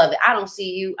rose above it. I don't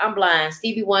see you. I'm blind.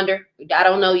 Stevie Wonder. I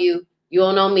don't know you. You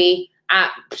don't know me.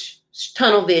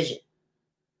 Tunnel vision.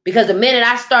 Because the minute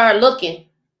I start looking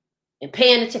and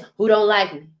paying attention, who don't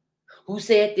like me? Who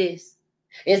said this?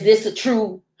 Is this a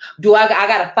true? Do I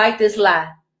got to fight this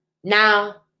lie?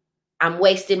 Now I'm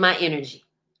wasting my energy.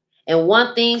 And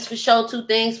one thing's for sure, two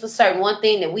things for certain. One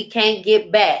thing that we can't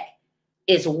get back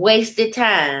is wasted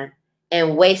time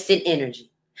and wasted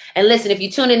energy. And listen, if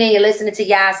you're tuning in, you're listening to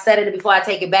y'all said it before I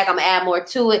take it back, I'm going to add more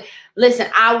to it. Listen,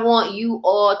 I want you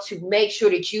all to make sure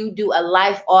that you do a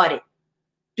life audit.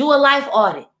 Do a life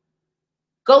audit.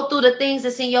 Go through the things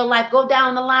that's in your life. Go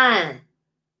down the line.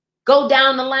 Go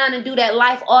down the line and do that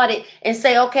life audit and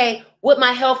say, okay, what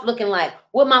my health looking like?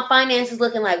 What my finances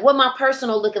looking like? What my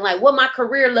personal looking like? What my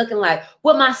career looking like?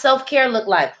 What my self-care look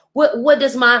like? What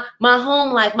does my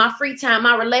home like? My free time,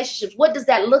 my relationships, what does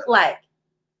that look like?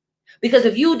 Because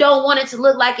if you don't want it to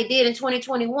look like it did in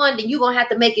 2021, then you're going to have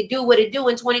to make it do what it do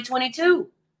in 2022.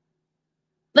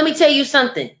 Let me tell you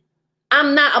something.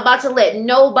 I'm not about to let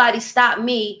nobody stop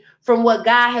me from what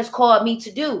God has called me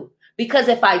to do. Because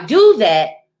if I do that,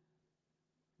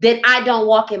 then I don't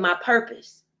walk in my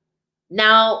purpose.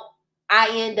 Now I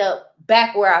end up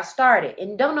back where I started.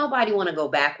 And don't nobody want to go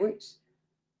backwards.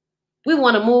 We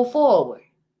want to move forward.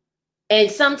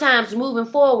 And sometimes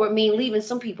moving forward means leaving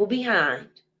some people behind.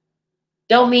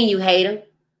 Don't mean you hate them.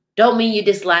 Don't mean you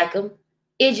dislike them.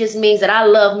 It just means that I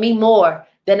love me more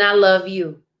than I love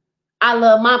you. I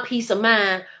love my peace of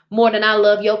mind more than I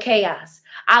love your chaos.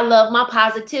 I love my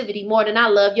positivity more than I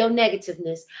love your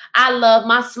negativeness. I love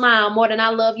my smile more than I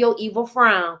love your evil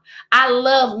frown. I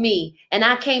love me, and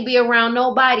I can't be around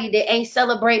nobody that ain't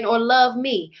celebrating or love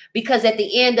me. Because at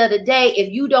the end of the day,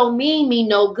 if you don't mean me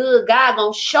no good, God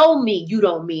gonna show me you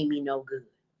don't mean me no good.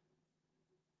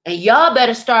 And y'all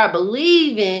better start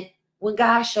believing when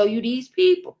God show you these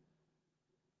people.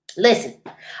 Listen,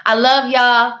 I love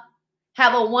y'all.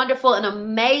 Have a wonderful and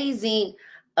amazing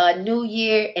New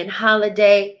Year and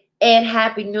holiday, and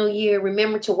Happy New Year.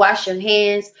 Remember to wash your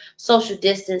hands, social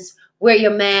distance, wear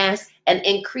your mask, and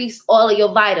increase all of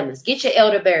your vitamins. Get your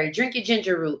elderberry, drink your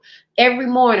ginger root. Every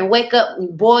morning, wake up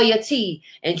and boil your tea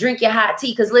and drink your hot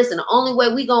tea. Because listen, the only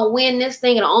way we going to win this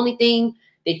thing, and the only thing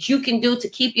that you can do to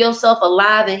keep yourself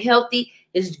alive and healthy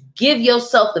is give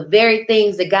yourself the very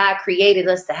things that God created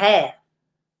us to have.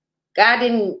 God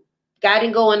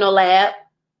didn't go in no lab.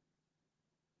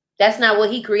 That's not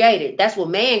what he created. That's what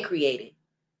man created.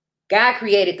 God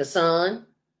created the sun,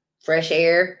 fresh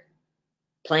air,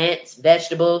 plants,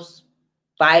 vegetables,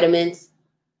 vitamins.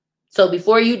 So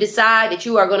before you decide that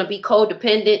you are going to be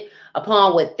codependent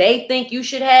upon what they think you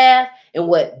should have and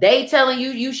what they telling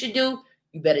you should do,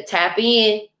 you better tap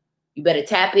in. You better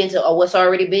tap into what's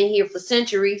already been here for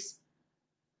centuries.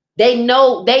 They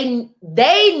know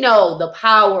the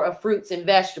power of fruits and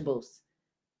vegetables.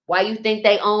 Why you think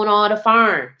they own all the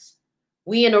farms?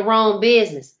 We in the wrong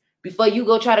business. Before you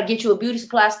go try to get you a beauty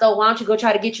supply store, why don't you go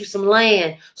try to get you some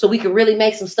land so we can really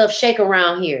make some stuff shake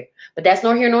around here? But that's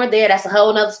nor here nor there. That's a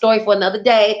whole nother story for another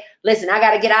day. Listen, I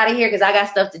got to get out of here because I got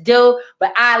stuff to do.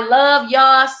 But I love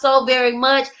y'all so very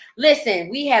much. Listen,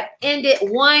 we have ended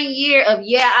 1 year of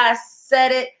Yeah, I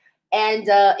Said It. And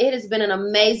it has been an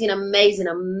amazing, amazing,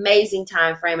 amazing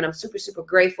time frame. And I'm super, super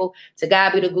grateful. To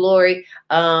God be the glory.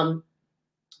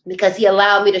 Because he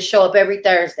allowed me to show up every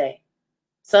Thursday.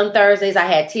 Some Thursdays I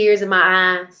had tears in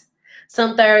my eyes.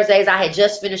 Some Thursdays I had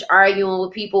just finished arguing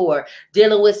with people or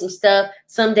dealing with some stuff.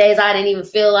 Some days I didn't even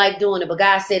feel like doing it. But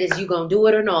God said, is you going to do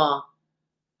it or not?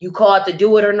 You called to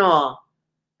do it or not?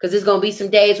 Because there's going to be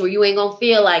some days where you ain't going to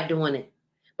feel like doing it.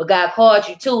 But God called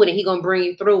you to it and he going to bring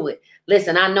you through it.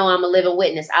 Listen, I know I'm a living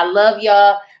witness. I love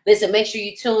y'all. Listen, make sure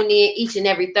you tune in each and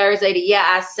every Thursday to Yeah,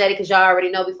 I Said It, because y'all already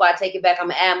know before I take it back, I'm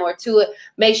going to add more to it.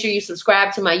 Make sure you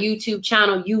subscribe to my YouTube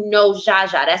channel, You Know Zsa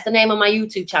Zsa. That's the name of my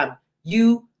YouTube channel,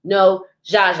 You Know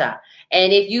Zsa Zsa.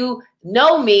 And if you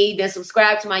know me, then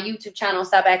subscribe to my YouTube channel and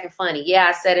stop acting funny. Yeah,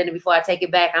 I said it, and before I take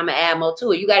it back, I'm going to add more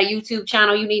to it. You got a YouTube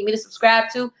channel you need me to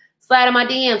subscribe to? Slide in my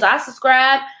DMs. I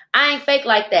subscribe. I ain't fake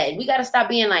like that. We got to stop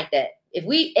being like that. If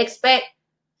we expect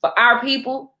for our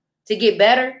people to get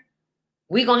better,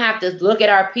 we're going to have to look at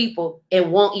our people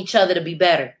and want each other to be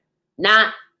better.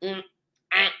 Not,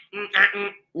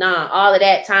 nah, all of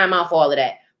that, time off all of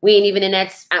that. We ain't even in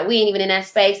that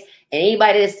space. And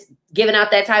anybody that's giving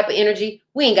out that type of energy,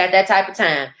 we ain't got that type of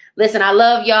time. Listen, I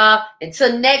love y'all.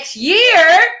 Until next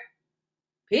year,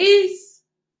 peace.